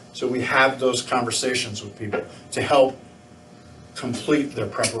 So we have those conversations with people to help complete their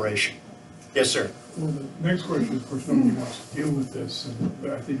preparation. Yes, sir. Well, the next question, of course, nobody wants to deal with this,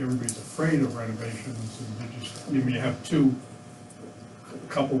 and I think everybody's afraid of renovations, and they just, you have a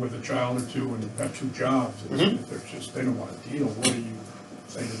couple with a child or two and have 2 jobs, and they're just, they don't want to deal. What do you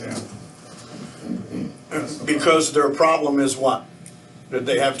say to them? Because their problem is what? That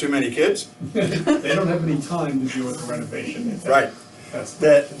they have too many kids? They don't have any time to deal with the renovation. Right. That's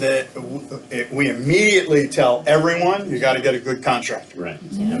We immediately tell everyone, you got to get a good contractor. Right.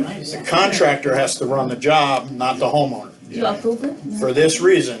 The contractor has to run the job, not the homeowner. You approve it? For this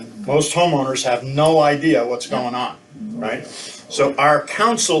reason, most homeowners have no idea what's going on, right? So our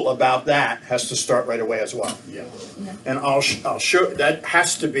counsel about that has to start right away as well. Yeah. And I'll show, that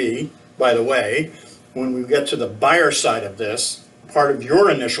has to be, by the way, when we get to the buyer side of this, part of your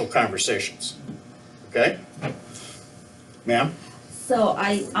initial conversations. Okay? Ma'am? So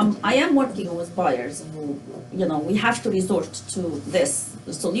I am working with buyers who, we have to resort to this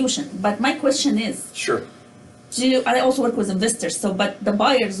solution. But my question is, Sure. I also work with investors, but the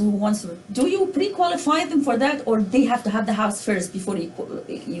buyers who do you pre-qualify them for that, or they have to have the house first before you Good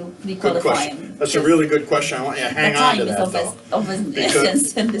pre-qualify question. them? That's a really good question. I want you to hang on to that, though. The time is of Because-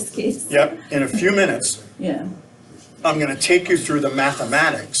 essence in this case. Yep, in a few minutes, Yeah, I'm gonna take you through the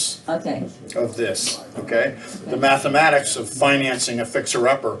mathematics okay. of this, okay? The mathematics of financing a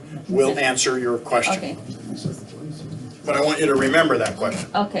fixer-upper will answer your question. Okay, But I want you to remember that question,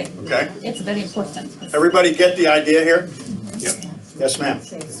 okay. okay? It's very important. Everybody get the idea here? Yes, ma'am.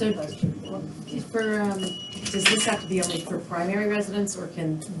 So does this have to be only for primary residence, or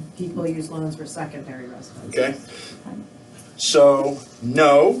can people use loans for secondary residence? Okay? So,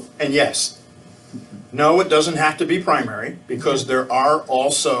 no and yes. No, it doesn't have to be primary, because there are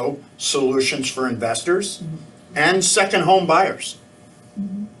also solutions for investors and second home buyers.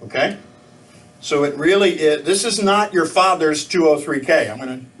 Okay? So it really is, this is not your father's 203K. I'm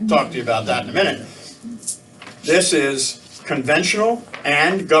going to talk to you about that in a minute. This is conventional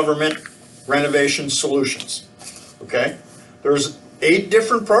and government renovation solutions, okay? There's 8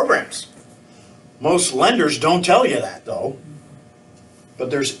 different programs. Most lenders don't tell you that, though, but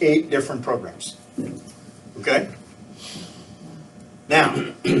there's 8 different programs, okay? Now,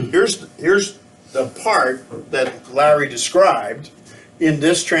 here's the part that Larry described in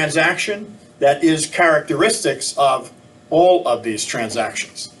this transaction that is characteristics of all of these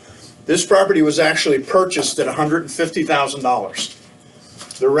transactions. This property was actually purchased at $150,000.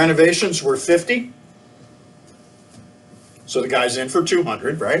 The renovations were 50. So the guy's in for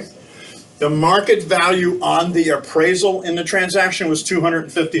 200, right? The market value on the appraisal in the transaction was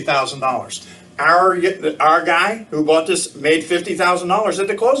 $250,000. Our guy who bought this made $50,000 at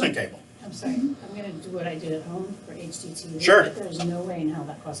the closing table. I'm sorry, I'm gonna do what I did at home for HDT. Sure. But there's no way in hell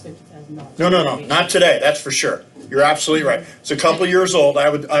that costs $50,000. No, not today, that's for sure. You're absolutely right. It's a couple years old. I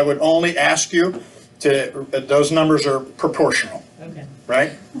would only ask you to, those numbers are proportional, Okay.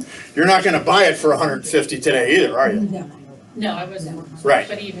 right? You're not gonna buy it for 150 today either, are you? No, I wasn't. Right.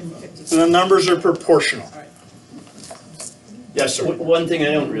 But even 50. So the numbers are proportional. All right. Yes, sir. One thing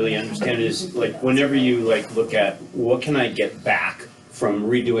I don't really understand is, like, whenever you, like, look at what can I get back from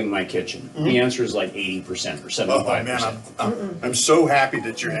redoing my kitchen, the answer is like 80% or Oh, man, 75%. I'm so happy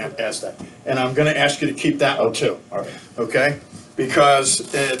that you asked that. And I'm gonna ask you to keep that one too, All right. okay? Because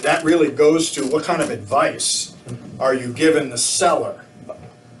that really goes to what kind of advice are you giving the seller,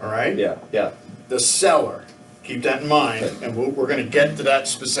 all right? Yeah. The seller, keep that in mind, and we're gonna get to that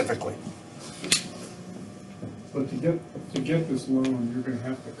specifically. But to get this loan, you're gonna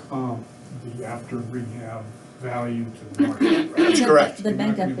have to comp the after rehab value to the market. That's correct. The You're not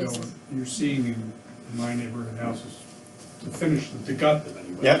bank gonna appraisal. go- You're seeing in my neighborhood houses, to finish, to gut them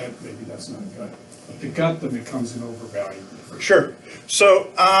anyway. Yep. Maybe that's not gut. But to gut them, it comes in overvalued. Sure. So,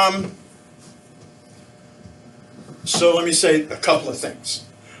 so let me say a couple of things.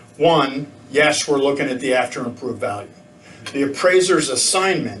 One, yes, we're looking at the after improved value. The appraiser's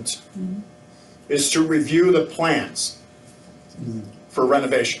assignment is to review the plans for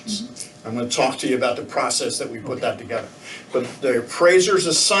renovations. I'm going to talk to you about the process that we put that together. But the appraiser's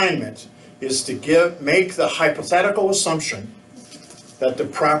assignment is to make the hypothetical assumption that the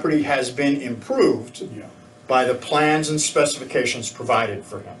property has been improved Yeah. by the plans and specifications provided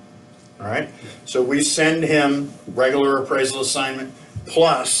for him. All right? So we send him regular appraisal assignment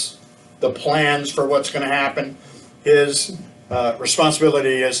plus the plans for what's going to happen. His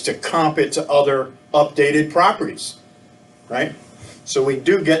responsibility is to comp it to other updated properties, right? So we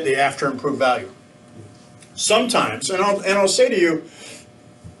do get the after improved value. Sometimes, and I'll say to you,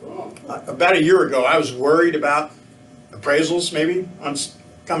 about a year ago, I was worried about appraisals maybe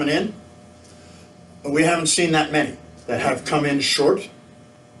coming in. We haven't seen that many that have come in short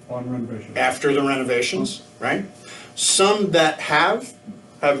On renovation. after the renovations, right? Some that have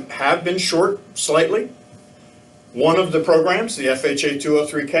been short slightly. One of the programs, the FHA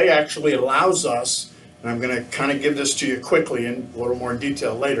 203K, actually allows us, and I'm going to kind of give this to you quickly in a little more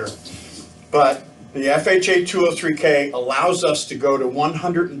detail later, but the FHA 203K allows us to go to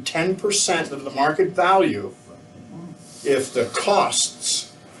 110% of the market value if the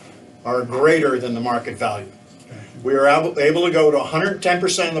costs are greater than the market value. We are able to go to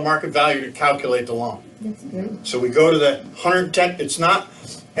 110% of the market value to calculate the loan. That's good. So we go to the 110, it's not,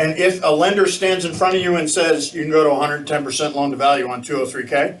 and if a lender stands in front of you and says you can go to 110% loan to value on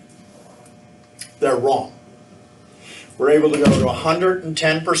 203K, they're wrong. We're able to go to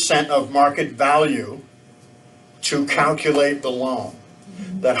 110% of market value to calculate the loan.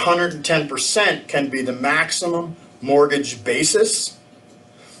 That 110% can be the maximum mortgage basis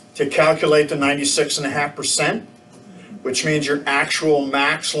to calculate the 96.5%, which means your actual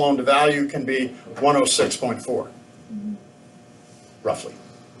max loan to value can be 106.4, roughly.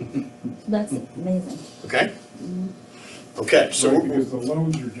 That's amazing. Okay? Okay, so Right, because the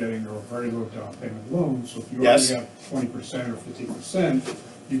loans you're getting are very low down payment loans, so if you Yes. already have 20% or 50%,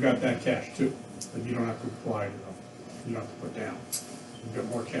 you got that cash too, that you don't have to apply to, you don't have to put down. So you've got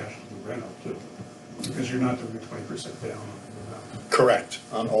more cash to do reno too, because you're not doing the 20% down on your house. correct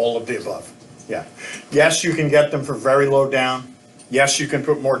on all of the above. Yeah. Yes, you can get them for very low down. Yes, you can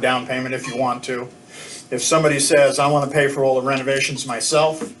put more down payment if you want to. If somebody says, I want to pay for all the renovations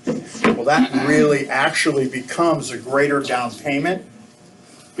myself, well, that really actually becomes a greater down payment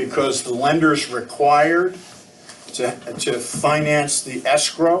because the lender's required to finance the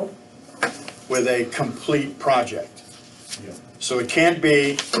escrow with a complete project. Yeah. So it can't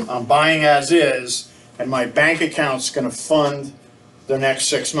be, I'm buying as is, and my bank account's gonna fund the next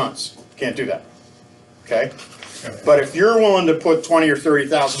 6 months. Can't do that. okay? But if you're willing to put $20,000 or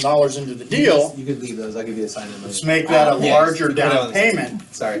 $30,000 into the deal, You could leave those, I'll give you a sign in let's later. make that a Yes, larger you put it down on-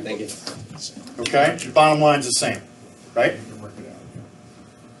 payment, Sorry, thank you. okay? Bottom line's the same, right?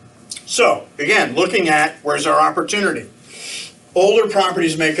 So, again, looking at where's our opportunity. Older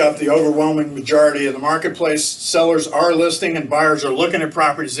properties make up the overwhelming majority of the marketplace. Sellers are listing and buyers are looking at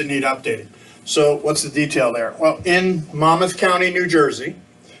properties that need updating. So what's the detail there? Well, in Monmouth County, New Jersey,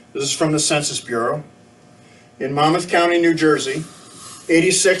 this is from the Census Bureau. In Monmouth County, New Jersey,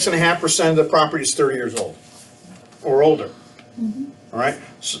 86.5% of the property is 30 years old or older. All right,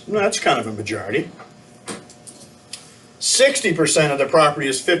 so that's kind of a majority. 60% of the property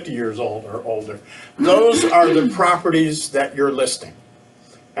is 50 years old or older. Those are the properties that you're listing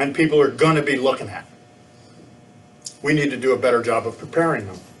and people are going to be looking at. We need to do a better job of preparing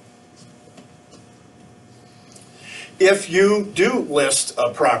them. If you do list a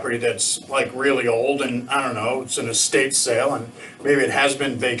property that's like really old and I don't know, it's an estate sale and maybe it has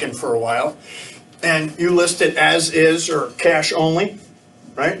been vacant for a while, and you list it as is or cash only,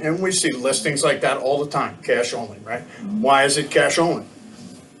 right? And we see listings like that all the time, cash only, right? Why is it cash only?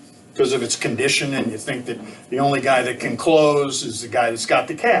 Because of its condition and you think that the only guy that can close is the guy that's got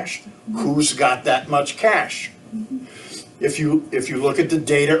the cash. Who's got that much cash? If you look at the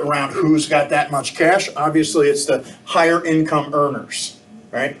data around who's got that much cash, obviously it's the higher income earners,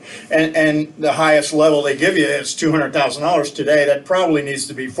 right? And the highest level they give you is $200,000 today. That probably needs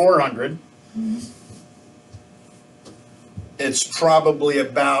to be 400. It's probably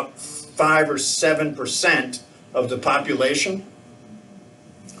about 5 or 7% of the population.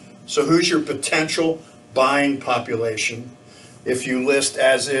 So who's your potential buying population if you list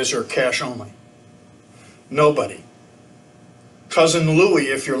as is or cash only? Nobody. Cousin Louie,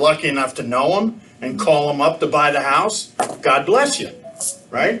 if you're lucky enough to know him and call him up to buy the house, God bless you,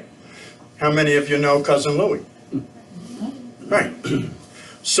 right? How many of you know Cousin Louie? Right.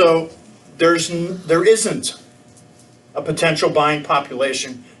 So there isn't a potential buying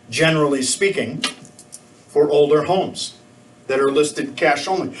population, generally speaking, for older homes that are listed cash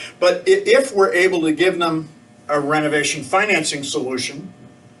only. But if we're able to give them a renovation financing solution,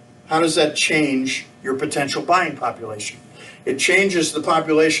 how does that change your potential buying population? It changes the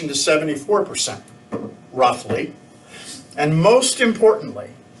population to 74%, roughly. And most importantly,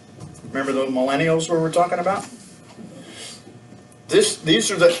 remember the millennials we were talking about?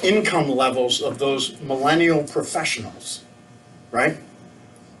 These are the income levels of those millennial professionals, right?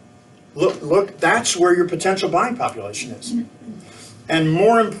 Look, that's where your potential buying population is. And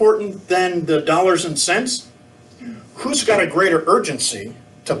more important than the dollars and cents, who's got a greater urgency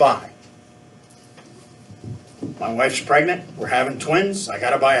to buy? My wife's pregnant, we're having twins, I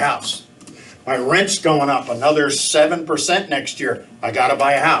gotta buy a house. My rent's going up another 7% next year, I gotta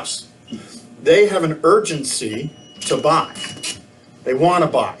buy a house. They have an urgency to buy. They wanna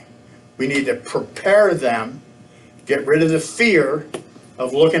buy. We need to prepare them, get rid of the fear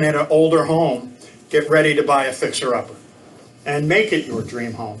of looking at an older home, get ready to buy a fixer-upper, and make it your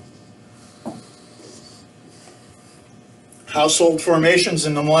dream home. Household formations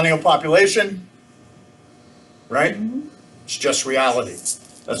in the millennial population, right? It's just reality.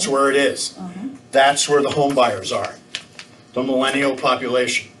 That's where it is. That's where the home buyers are, the millennial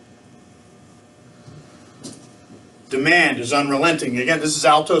population. Demand is unrelenting. Again, this is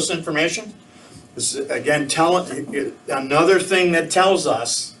Altos information. This is, again, another thing that tells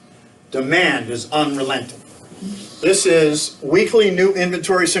us demand is unrelenting. This is weekly new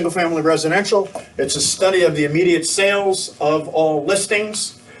inventory single-family residential. It's a study of the immediate sales of all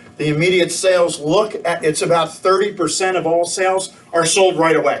listings. The immediate sales it's about 30% of all sales are sold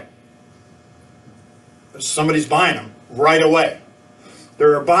right away. Somebody's buying them right away.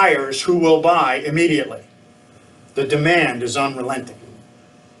 There are buyers who will buy immediately. The demand is unrelenting.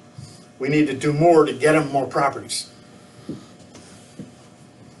 We need to do more to get them more properties.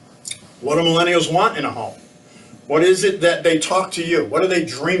 What do millennials want in a home? What is it that they talk to you? What are they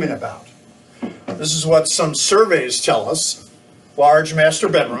dreaming about? This is what some surveys tell us. Large master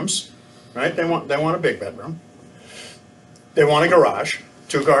bedrooms, right? They want a big bedroom. They want a garage,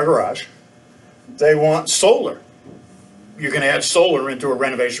 2-car garage. They want solar. You can add solar into a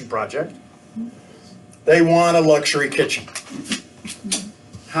renovation project. They want a luxury kitchen.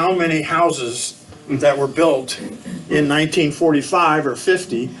 How many houses that were built in 1945 or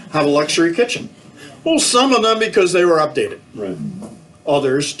 50 have a luxury kitchen? Well, some of them because they were updated. Right.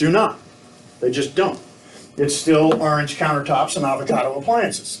 Others do not. They just don't. It's still orange countertops and avocado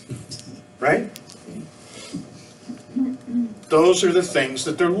appliances, right? Those are the things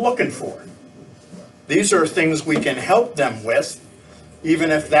that they're looking for. These are things we can help them with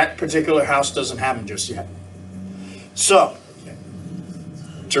even if that particular house doesn't have them just yet. So,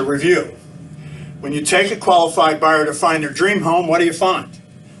 to review, when you take a qualified buyer to find their dream home, what do you find?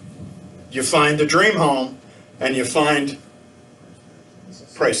 You find the dream home and you find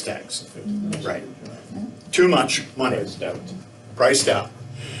price tags. Right. Too much money. Priced out.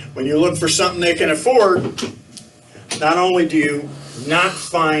 When you look for something they can afford, not only do you not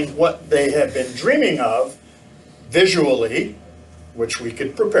find what they have been dreaming of visually, which we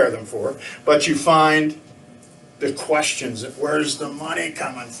could prepare them for, but you find the questions of where's the money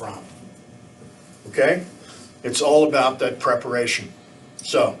coming from? Okay? It's all about that preparation.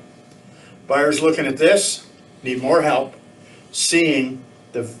 So, buyers looking at this need more help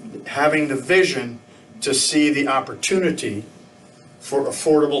having the vision to see the opportunity for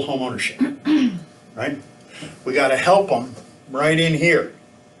affordable home ownership, right? We got to help them right in here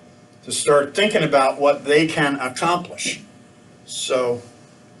to start thinking about what they can accomplish so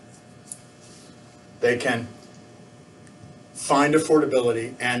they can find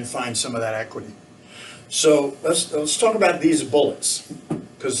affordability and find some of that equity. So let's talk about these bullets,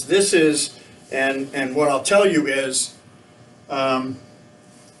 because this is, and what I'll tell you is, oh,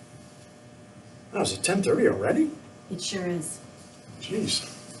 is it 10:30 already? It sure is. Jeez.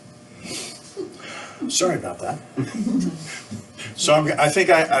 Sorry about that. So I think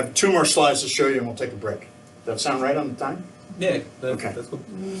I have 2 more slides to show you and we'll take a break. Does that sound right on the time? Yeah, Okay. that's good.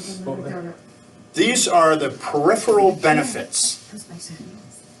 These are the peripheral benefits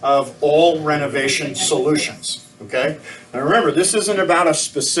of all renovation solutions, okay? Now remember, this isn't about a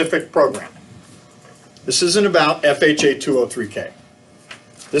specific program. This isn't about FHA 203K.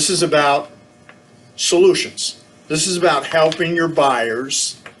 This is about solutions. This is about helping your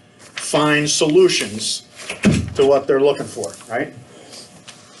buyers find solutions to what they're looking for, right?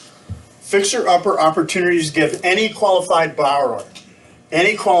 Fixer-upper opportunities give any qualified buyer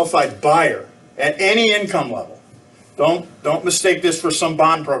at any income level. Don't mistake this for some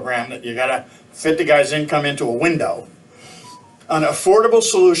bond program that you gotta fit the guy's income into a window. An affordable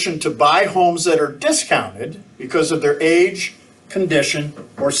solution to buy homes that are discounted because of their age, condition,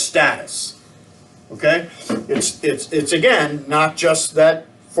 or status. Okay? It's again, not just that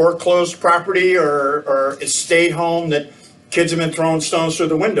foreclosed property or estate home that kids have been throwing stones through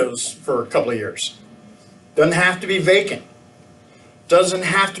the windows for a couple of years. Doesn't have to be vacant. Doesn't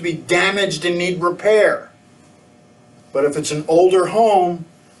have to be damaged and need repair. But if it's an older home,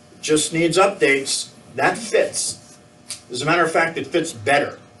 just needs updates, that fits. As a matter of fact, it fits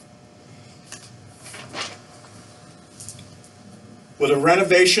better. With a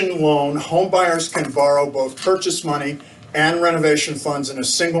renovation loan, home buyers can borrow both purchase money and renovation funds in a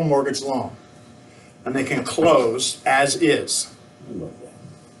single mortgage loan. And they can close as is.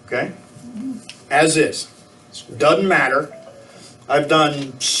 Okay? As is. Doesn't matter. I've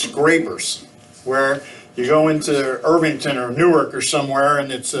done scrapers where you go into Irvington or Newark or somewhere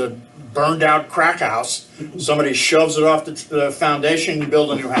and it's a burned out crack house. Somebody shoves it off the foundation, you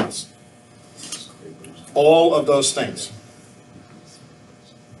build a new house. All of those things.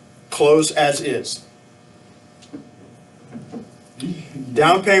 Close as is.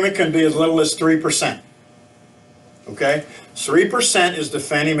 Down payment can be as little as 3%. Okay? 3% is the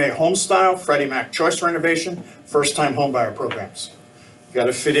Fannie Mae Home Style, Freddie Mac Choice Renovation, first-time homebuyer programs. You got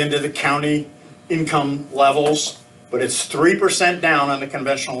to fit into the county income levels, but it's 3% down on the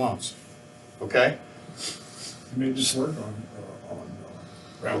conventional loans. Okay? You made this work on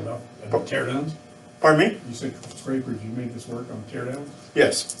Roundup and tear downs? Pardon me? You said scrapers, you made this work on tear downs?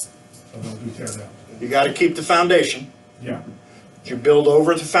 Yes. So don't do tear downs. You got to keep the foundation. Yeah, You build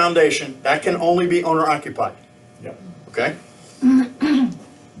over the foundation. That can only be owner occupied. yeah. Okay?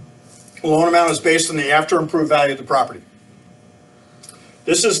 Loan amount is based on the after improved value of the property.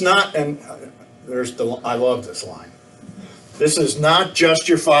 This is not, and I love this line. This is not just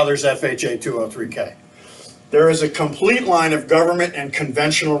your father's FHA 203K. There is a complete line of government and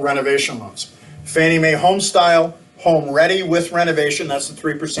conventional renovation loans. Fannie Mae Home Style, Home Ready with renovation, that's the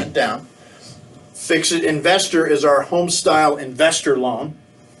 3% down. Fix-It Investor is our Home Style Investor loan.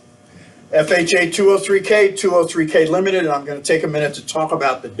 FHA 203K, 203K Limited, and I'm going to take a minute to talk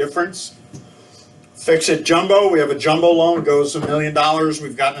about the difference. Fix-It Jumbo, we have a jumbo loan, goes $1 million.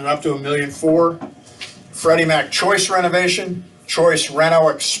 We've gotten it up to $1.4 million. Freddie Mac Choice Renovation, Choice Reno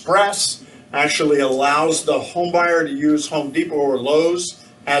Express, actually allows the home buyer to use Home Depot or Lowe's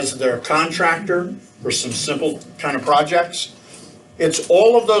as their contractor for some simple kind of projects. It's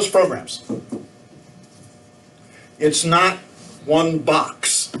all of those programs. It's not one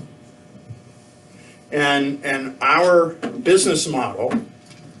box. And our business model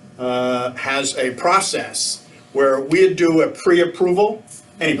has a process where we'd do a pre-approval.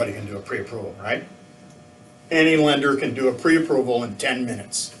 Anybody can do a pre-approval, right? Any lender can do a pre-approval in 10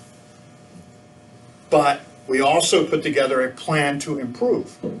 minutes. But we also put together a plan to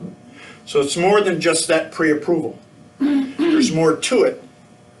improve. So it's more than just that pre-approval. There's more to it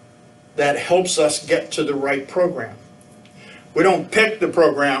that helps us get to the right program. We don't pick the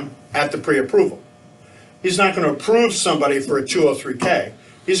program at the pre-approval. He's not going to approve somebody for a 203K.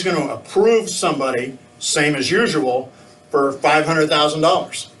 He's going to approve somebody, same as usual, for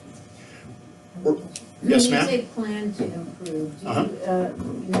 $500,000. Yes, ma'am? When you say plan to improve, do you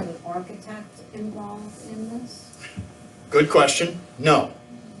have an architect involved in this? Good question. No.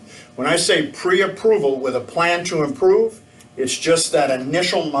 When I say pre-approval with a plan to improve, it's just that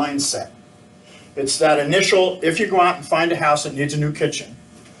initial mindset. It's that initial, if you go out and find a house that needs a new kitchen,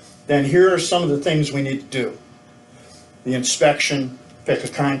 then here are some of the things we need to do. The inspection, pick a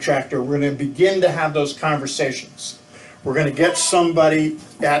contractor. We're going to begin to have those conversations. We're going to get somebody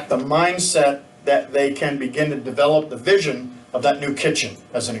at the mindset that they can begin to develop the vision of that new kitchen,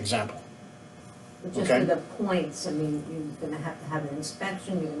 as an example. But just Okay. for the points, I mean, you're gonna have to have an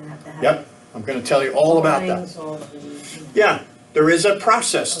inspection, you're gonna have to have. Yep, I'm going to tell you all about that. drawings, all the, you know, Yeah, there is a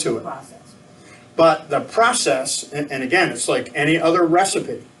process of to the it. process. But the process, and again, it's like any other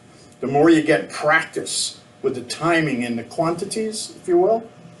recipe. The more you get practice with the timing and the quantities, if you will,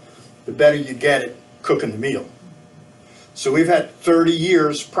 the better you get at cooking the meal. So we've had 30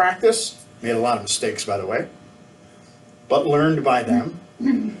 years practice, made a lot of mistakes, by the way, but learned by them,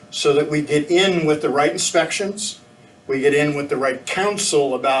 so that we get in with the right inspections, we get in with the right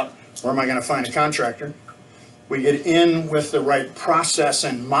counsel about where am I going to find a contractor, we get in with the right process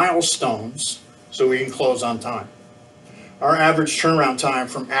and milestones so we can close on time. Our average turnaround time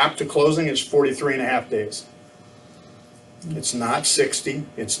from app to closing is 43.5 days. It's not 60,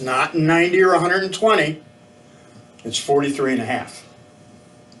 it's not 90 or 120, it's 43.5,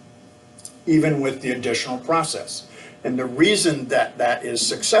 even with the additional process. And the reason that that is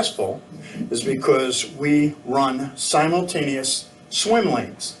successful is because we run simultaneous swim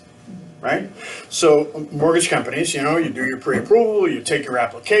lanes, right? So mortgage companies, you know, you do your pre-approval, you take your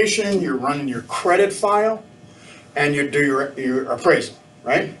application, you're running your credit file, and you do your appraisal,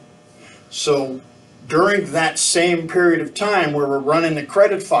 right? So during that same period of time where we're running the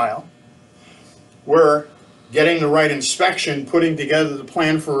credit file, we're getting the right inspection, putting together the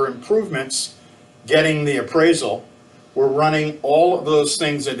plan for improvements, getting the appraisal. We're running all of those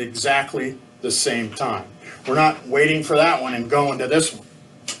things at exactly the same time. We're not waiting for that one and going to this one,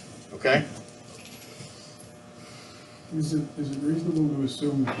 okay? Is it reasonable to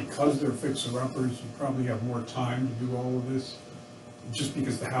assume that because they're fixer-uppers, you probably have more time to do all of this? Just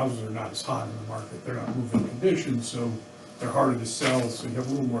because the houses are not as hot in the market, they're not moving conditions, so they're harder to sell, so you have a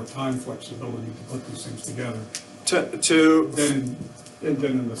little more time flexibility to put these things together than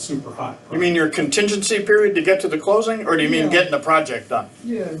in the super hot. You mean your contingency period to get to the closing, or do you mean Yeah. getting the project done?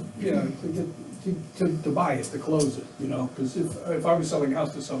 Yeah, to buy it, to close it, you know, because if I was selling a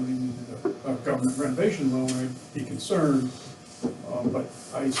house to somebody who needed a government renovation loan, I'd be concerned. But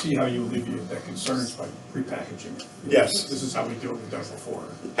I see how you alleviate that concerns by prepackaging it. Yes. This is how we do it, we've done it before.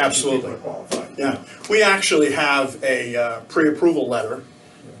 Absolutely. People are qualified. Yeah, we actually have a pre-approval letter.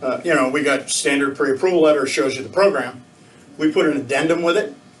 You know, we got standard pre-approval letter, shows you the program. We put an addendum with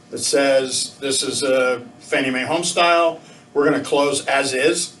it that says, this is a Fannie Mae home style, we're gonna close as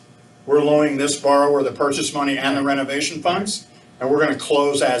is. We're loaning this borrower the purchase money and the renovation funds, and we're gonna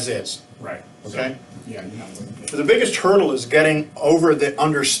close as is, Right. okay? Yeah, you're not looking at. The biggest hurdle is getting over the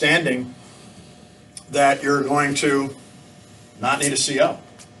understanding that you're going to not need a CO.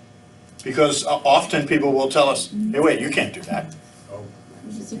 Because often people will tell us, hey, wait, you can't do that.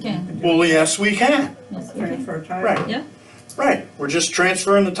 Yes, you can. Well, yes, we can. Yes, you can. Right, Yeah. right. We're just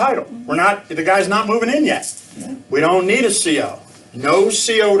transferring the title. We're not, the guy's not moving in yet. We don't need a CO. No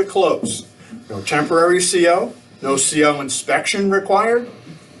CO to close. No temporary CO, no CO inspection required,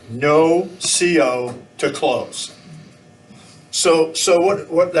 no CO to close. So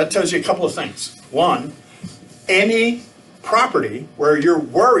what that tells you a couple of things. One, any property where you're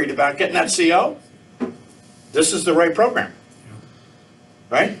worried about getting that CO, this is the right program,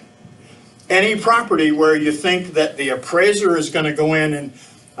 right? Any property where you think that the appraiser is going to go in and,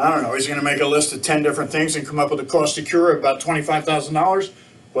 I don't know, he's going to make a list of 10 different things and come up with a cost to cure of about $25,000,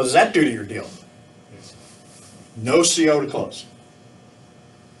 what does that do to your deal? No CO to close.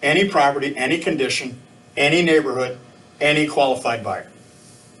 Any property, any condition, any neighborhood, any qualified buyer.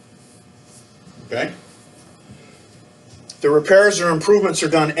 Okay? The repairs or improvements are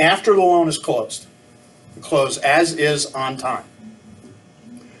done after the loan is closed. The close as is on time.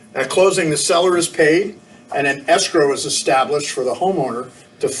 At closing, the seller is paid and an escrow is established for the homeowner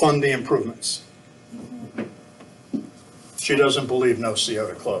to fund the improvements. She doesn't believe no CO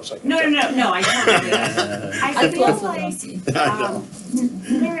to close. I can No, tell. I totally do. I feel close like, with I know.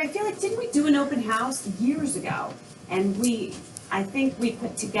 Larry, I feel like, didn't we do an open house years ago? And I think we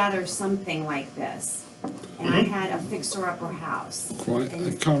put together something like this. And I had a fixer-upper house. Quite,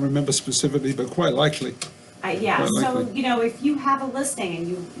 I can't remember specifically, but quite likely. Yeah, Quite so, likely. if you have a listing and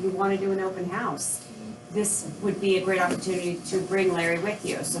you want to do an open house, this would be a great opportunity to bring Larry with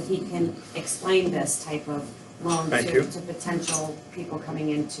you, so he can explain this type of loan Thank you. to potential people coming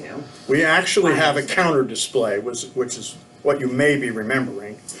into. We actually have a counter display, which is what you may be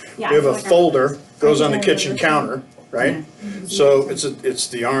remembering. Yeah, We have I a feel like I folder, goes on the I kitchen remember. counter, right? So it's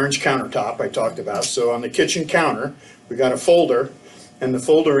the orange countertop I talked about. So on the kitchen counter, we got a folder, and the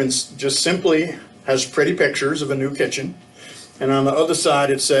folder just simply has pretty pictures of a new kitchen. And on the other side,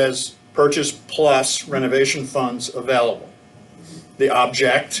 it says, purchase plus renovation funds available. The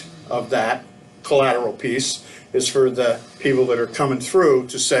object of that collateral piece is for the people that are coming through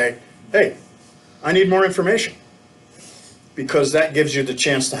to say, hey, I need more information. Because that gives you the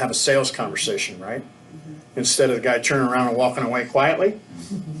chance to have a sales conversation, right? Instead of the guy turning around and walking away quietly.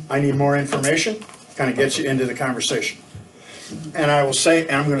 I need more information, kind of gets you into the conversation. And I will say,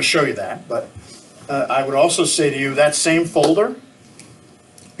 and I'm going to show you that, but I would also say to you, that same folder,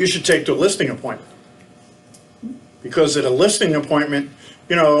 you should take to a listing appointment. Because at a listing appointment,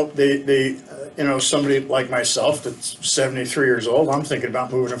 somebody like myself that's 73 years old, I'm thinking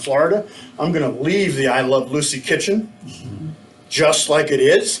about moving to Florida. I'm going to leave the I Love Lucy kitchen just like it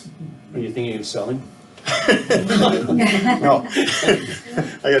is. Are you thinking of selling? No,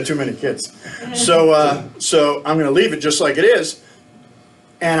 I got too many kids. So I'm going to leave it just like it is.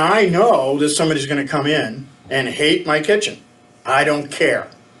 And I know that somebody's going to come in and hate my kitchen. I don't care.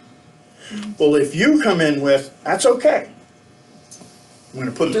 Well, if you come in with, that's okay. I'm going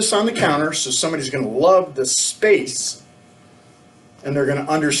to put this on the counter so somebody's going to love the space. And they're going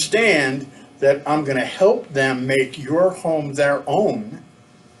to understand that I'm going to help them make your home their own.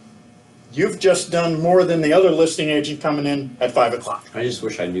 You've just done more than the other listing agent coming in at 5 o'clock. I just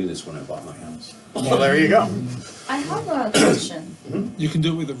wish I knew this when I bought my house. Well, there you go. I have a question. You can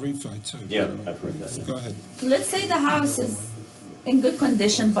do it with a refi too. Yeah, I've heard that. Go ahead. Let's say the house is in good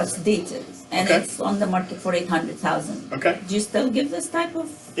condition but it's dated, and Okay. it's on the market for 800,000. Okay. Do you still give this type of?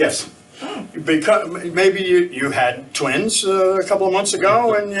 Yes. Because maybe you had twins a couple of months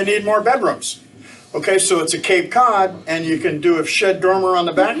ago and you need more bedrooms. Okay, so it's a Cape Cod and you can do a shed dormer on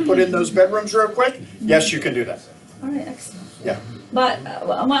the back, put in those bedrooms real quick. Yes, you can do that. All right, excellent. Yeah. But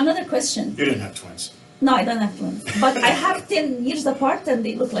another question. You didn't have twins. No, I don't have twins. But I have 10 years apart and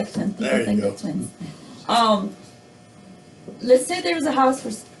they look like twins. There People you think go. they're twins. Let's say there's a house for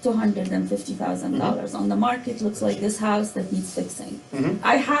 $250,000 on the market. Looks like this house that needs fixing.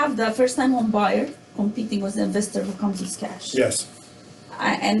 I have the first-time home buyer competing with the investor who comes with cash. Yes.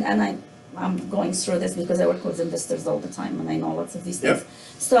 I'm going through this because I work with investors all the time and I know lots of these things. Yep.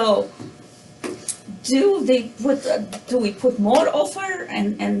 So, do we put more offer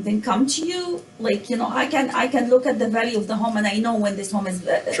and then come to you? Like, I can look at the value of the home and I know when this home is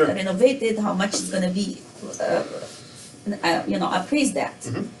Sure. renovated, how much it's gonna be, appraised at.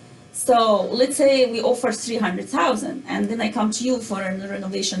 Mm-hmm. So let's say we offer 300,000 and then I come to you for a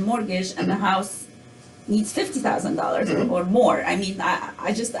renovation mortgage and the house needs $50,000 or more. I mean,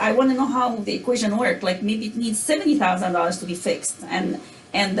 I want to know how the equation works. Like maybe it needs $70,000 to be fixed and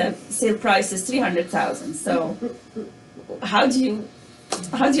the sale price is 300,000. So how do you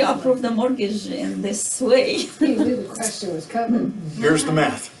approve the mortgage in this way? You knew the question was coming. Here's the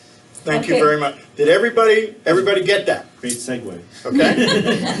math. Thank you Okay. very much. Did everybody get that? Great segue. Okay?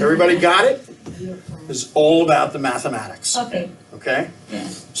 Everybody got it? It's all about the mathematics. Okay, Okay? yeah.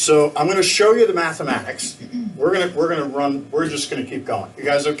 So I'm going to show you the mathematics. We're just going to keep going. You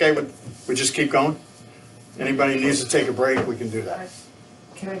guys okay with, we just keep going? Anybody needs to take a break, we can do that.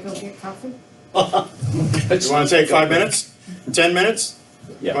 Can I go get coffee? You want to take 5 minutes? 10 minutes?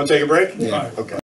 You Yeah. want to take a break? Yeah. Okay.